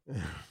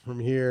from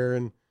here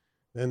and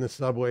then the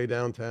subway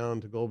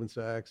downtown to Goldman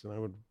Sachs, and I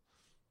would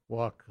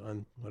walk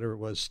on whatever it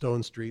was,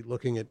 Stone Street,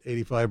 looking at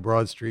 85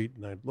 Broad Street,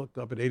 and I'd look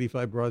up at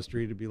 85 Broad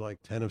Street, it'd be like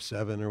 10 of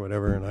 7 or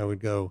whatever, and I would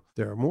go,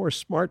 there are more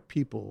smart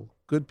people,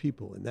 good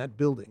people in that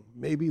building,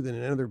 maybe than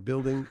in any other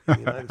building in the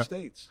United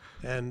States.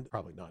 And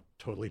probably not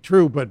totally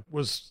true, but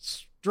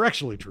was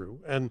directionally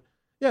true. And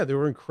yeah, they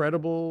were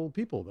incredible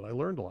people that I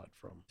learned a lot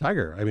from.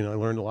 Tiger, I mean, I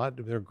learned a lot.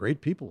 They're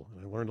great people,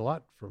 and I learned a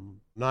lot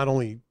from not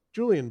only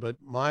Julian, but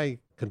my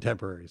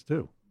contemporaries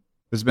too.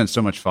 This has been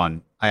so much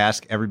fun. I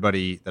ask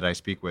everybody that I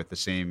speak with the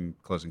same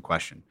closing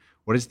question.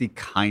 What is the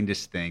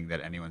kindest thing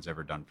that anyone's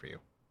ever done for you?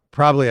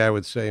 Probably I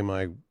would say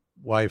my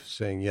wife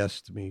saying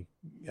yes to me,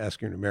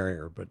 asking her to marry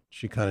her, but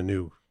she kind of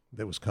knew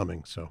that was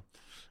coming. So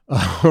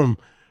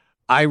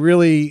I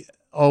really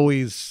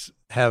always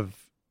have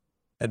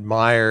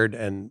admired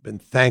and been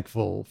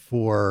thankful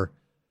for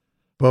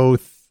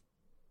both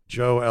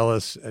Joe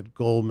Ellis at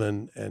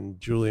Goldman and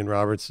Julian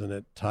Robertson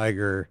at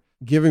Tiger,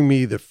 giving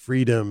me the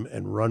freedom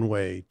and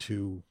runway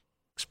to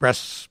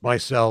express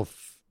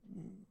myself,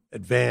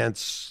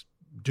 advance,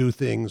 do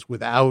things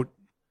without,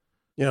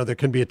 there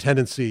can be a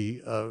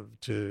tendency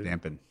to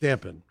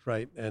dampen,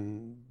 right?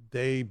 And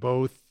they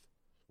both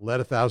let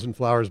 1,000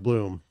 flowers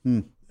bloom.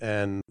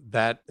 And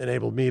that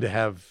enabled me to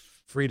have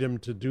freedom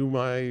to do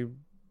my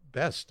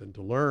best and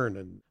to learn.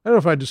 And I don't know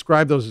if I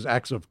describe those as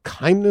acts of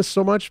kindness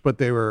so much, but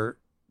they were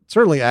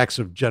certainly acts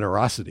of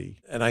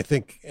generosity. And I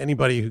think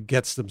anybody who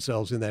gets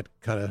themselves in that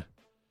kind of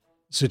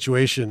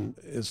situation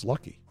is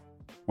lucky.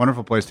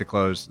 Wonderful place to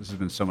close. This has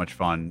been so much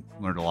fun.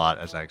 Learned a lot,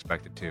 as I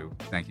expected to.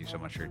 Thank you so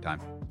much for your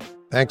time.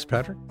 Thanks,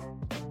 Patrick.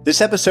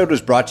 This episode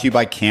was brought to you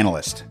by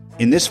Canalist.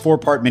 In this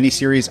 4-part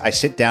miniseries, I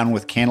sit down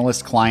with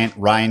Canalist client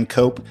Ryan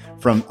Cope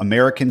from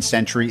American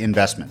Century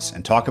Investments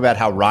and talk about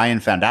how Ryan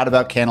found out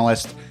about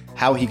Canalist,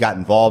 how he got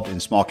involved in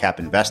small cap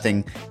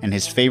investing, and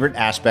his favorite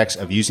aspects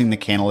of using the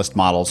Canalist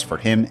models for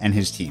him and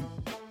his team.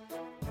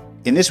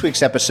 In this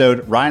week's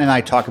episode, Ryan and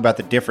I talk about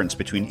the difference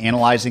between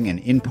analyzing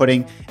and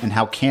inputting and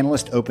how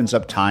Canalist opens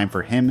up time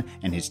for him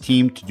and his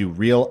team to do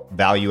real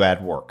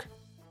value-add work.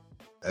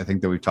 I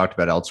think that we've talked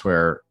about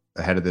elsewhere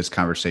ahead of this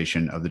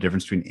conversation of the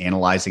difference between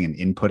analyzing and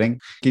inputting. Can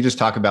you just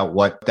talk about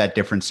what that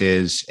difference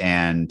is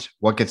and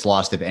what gets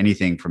lost, if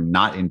anything, from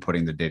not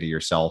inputting the data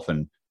yourself,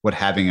 and what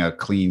having a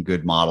clean,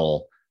 good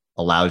model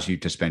allows you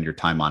to spend your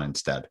time on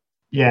instead?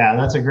 Yeah,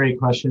 that's a great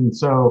question.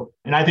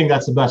 And I think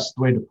that's the best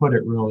way to put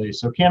it, really.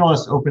 So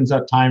Canalist opens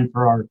up time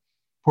for our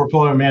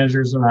portfolio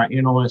managers and our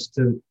analysts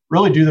to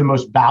really do the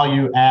most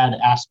value add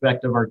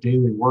aspect of our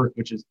daily work,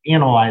 which is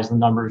analyze the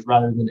numbers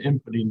rather than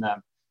inputting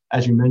them,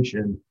 as you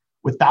mentioned.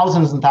 With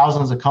thousands and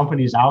thousands of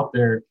companies out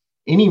there,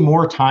 any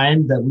more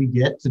time that we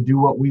get to do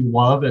what we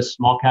love as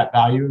small cap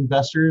value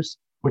investors,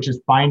 which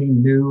is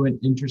finding new and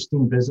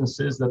interesting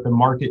businesses that the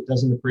market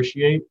doesn't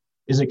appreciate,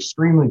 is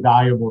extremely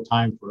valuable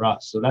time for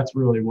us. So that's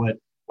really what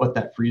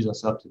that frees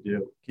us up to do.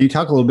 Can you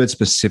talk a little bit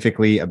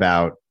specifically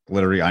about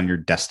literally on your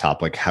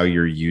desktop, like how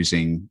you're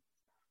using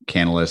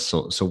Canalist?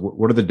 So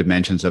what are the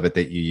dimensions of it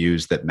that you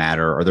use that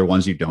matter? Are there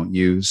ones you don't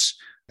use?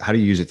 How do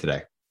you use it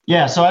today?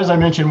 Yeah. So as I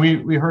mentioned,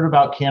 we heard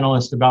about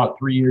Canalist about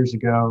 3 years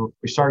ago.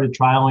 We started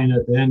trialing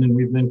it then, and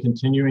we've been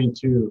continuing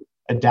to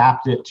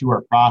adapt it to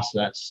our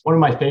process. One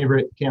of my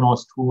favorite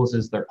Canalist tools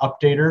is their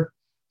updater.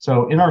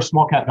 So in our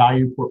small cap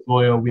value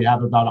portfolio, we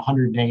have about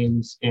 100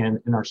 names, and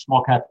in our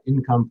small cap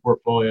income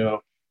portfolio,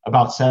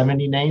 about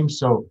 70 names.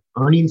 So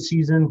earnings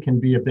season can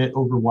be a bit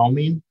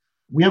overwhelming.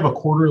 We have a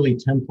quarterly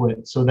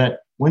template so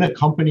that when a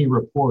company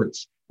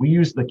reports, we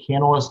use the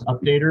Canalist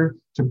updater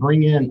to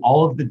bring in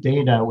all of the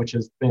data, which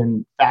has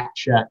been fact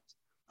checked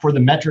for the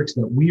metrics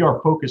that we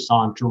are focused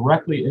on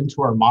directly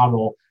into our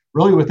model,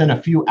 really within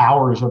a few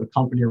hours of a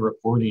company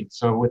reporting.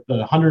 So with the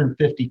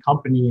 150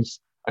 companies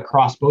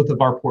across both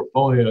of our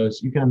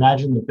portfolios, you can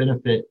imagine the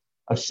benefit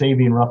of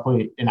saving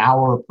roughly an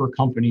hour per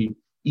company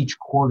each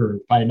quarter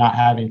by not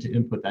having to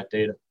input that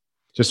data.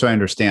 Just so I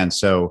understand.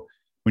 So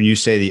when you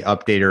say the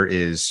updater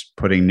is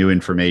putting new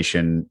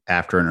information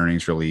after an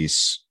earnings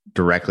release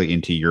directly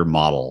into your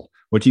model,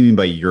 what do you mean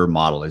by your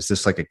model? Is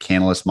this like a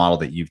Canalist model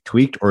that you've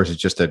tweaked, or is it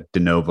just a de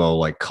novo,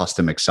 like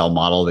custom Excel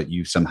model that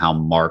you somehow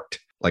marked,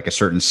 like a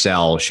certain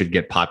cell should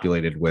get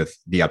populated with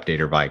the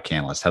updater via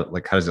Canalist? How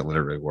does it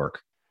literally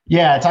work?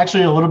 Yeah, it's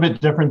actually a little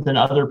bit different than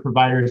other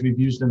providers we've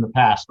used in the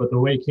past. But the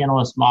way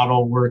Canalist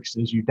model works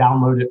is you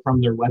download it from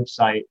their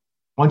website.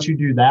 Once you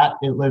do that,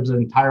 it lives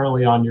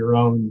entirely on your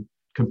own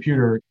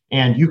computer,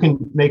 and you can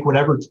make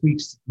whatever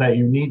tweaks that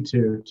you need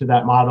to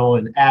that model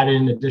and add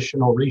in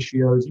additional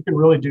ratios. You can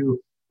really do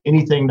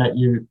anything that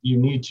you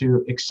need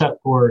to,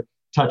 except for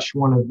touch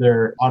one of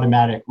their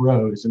automatic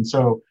rows. And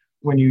so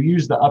when you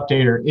use the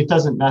updater, it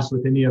doesn't mess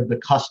with any of the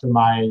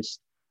customized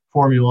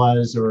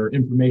formulas or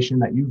information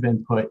that you've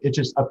input. It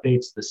just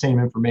updates the same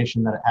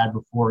information that it had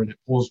before, and it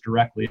pulls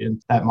directly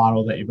into that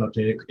model that you've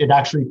updated. It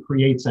actually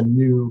creates a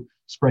new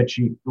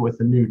spreadsheet with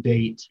a new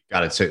date.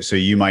 Got it. So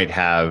you might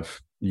have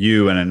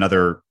you and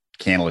another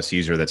Canalys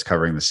user that's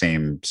covering the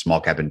same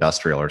small cap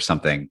industrial or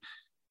something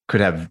could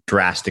have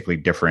drastically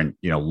different,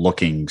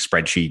 looking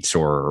spreadsheets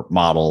or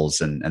models.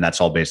 And that's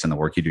all based on the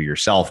work you do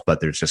yourself. But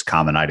there's just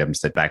common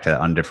items that back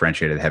to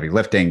undifferentiated heavy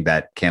lifting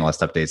that Canalys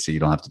updates so you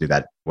don't have to do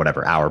that,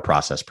 hour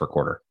process per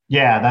quarter.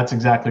 Yeah, that's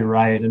exactly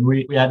right. And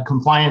we had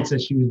compliance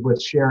issues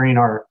with sharing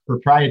our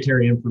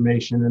proprietary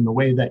information, and the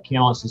way that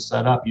Canalys is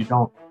set up, you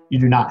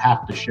do not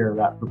have to share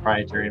that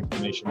proprietary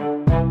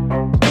information.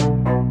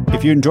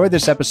 If you enjoyed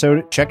this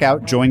episode, check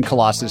out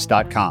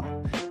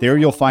joincolossus.com. There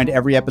you'll find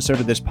every episode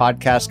of this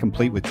podcast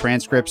complete with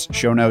transcripts,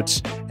 show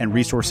notes, and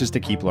resources to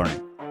keep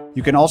learning.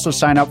 You can also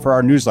sign up for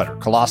our newsletter,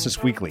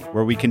 Colossus Weekly,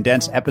 where we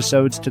condense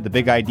episodes to the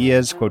big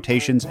ideas,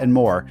 quotations, and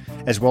more,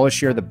 as well as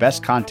share the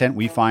best content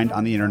we find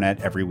on the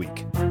internet every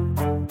week.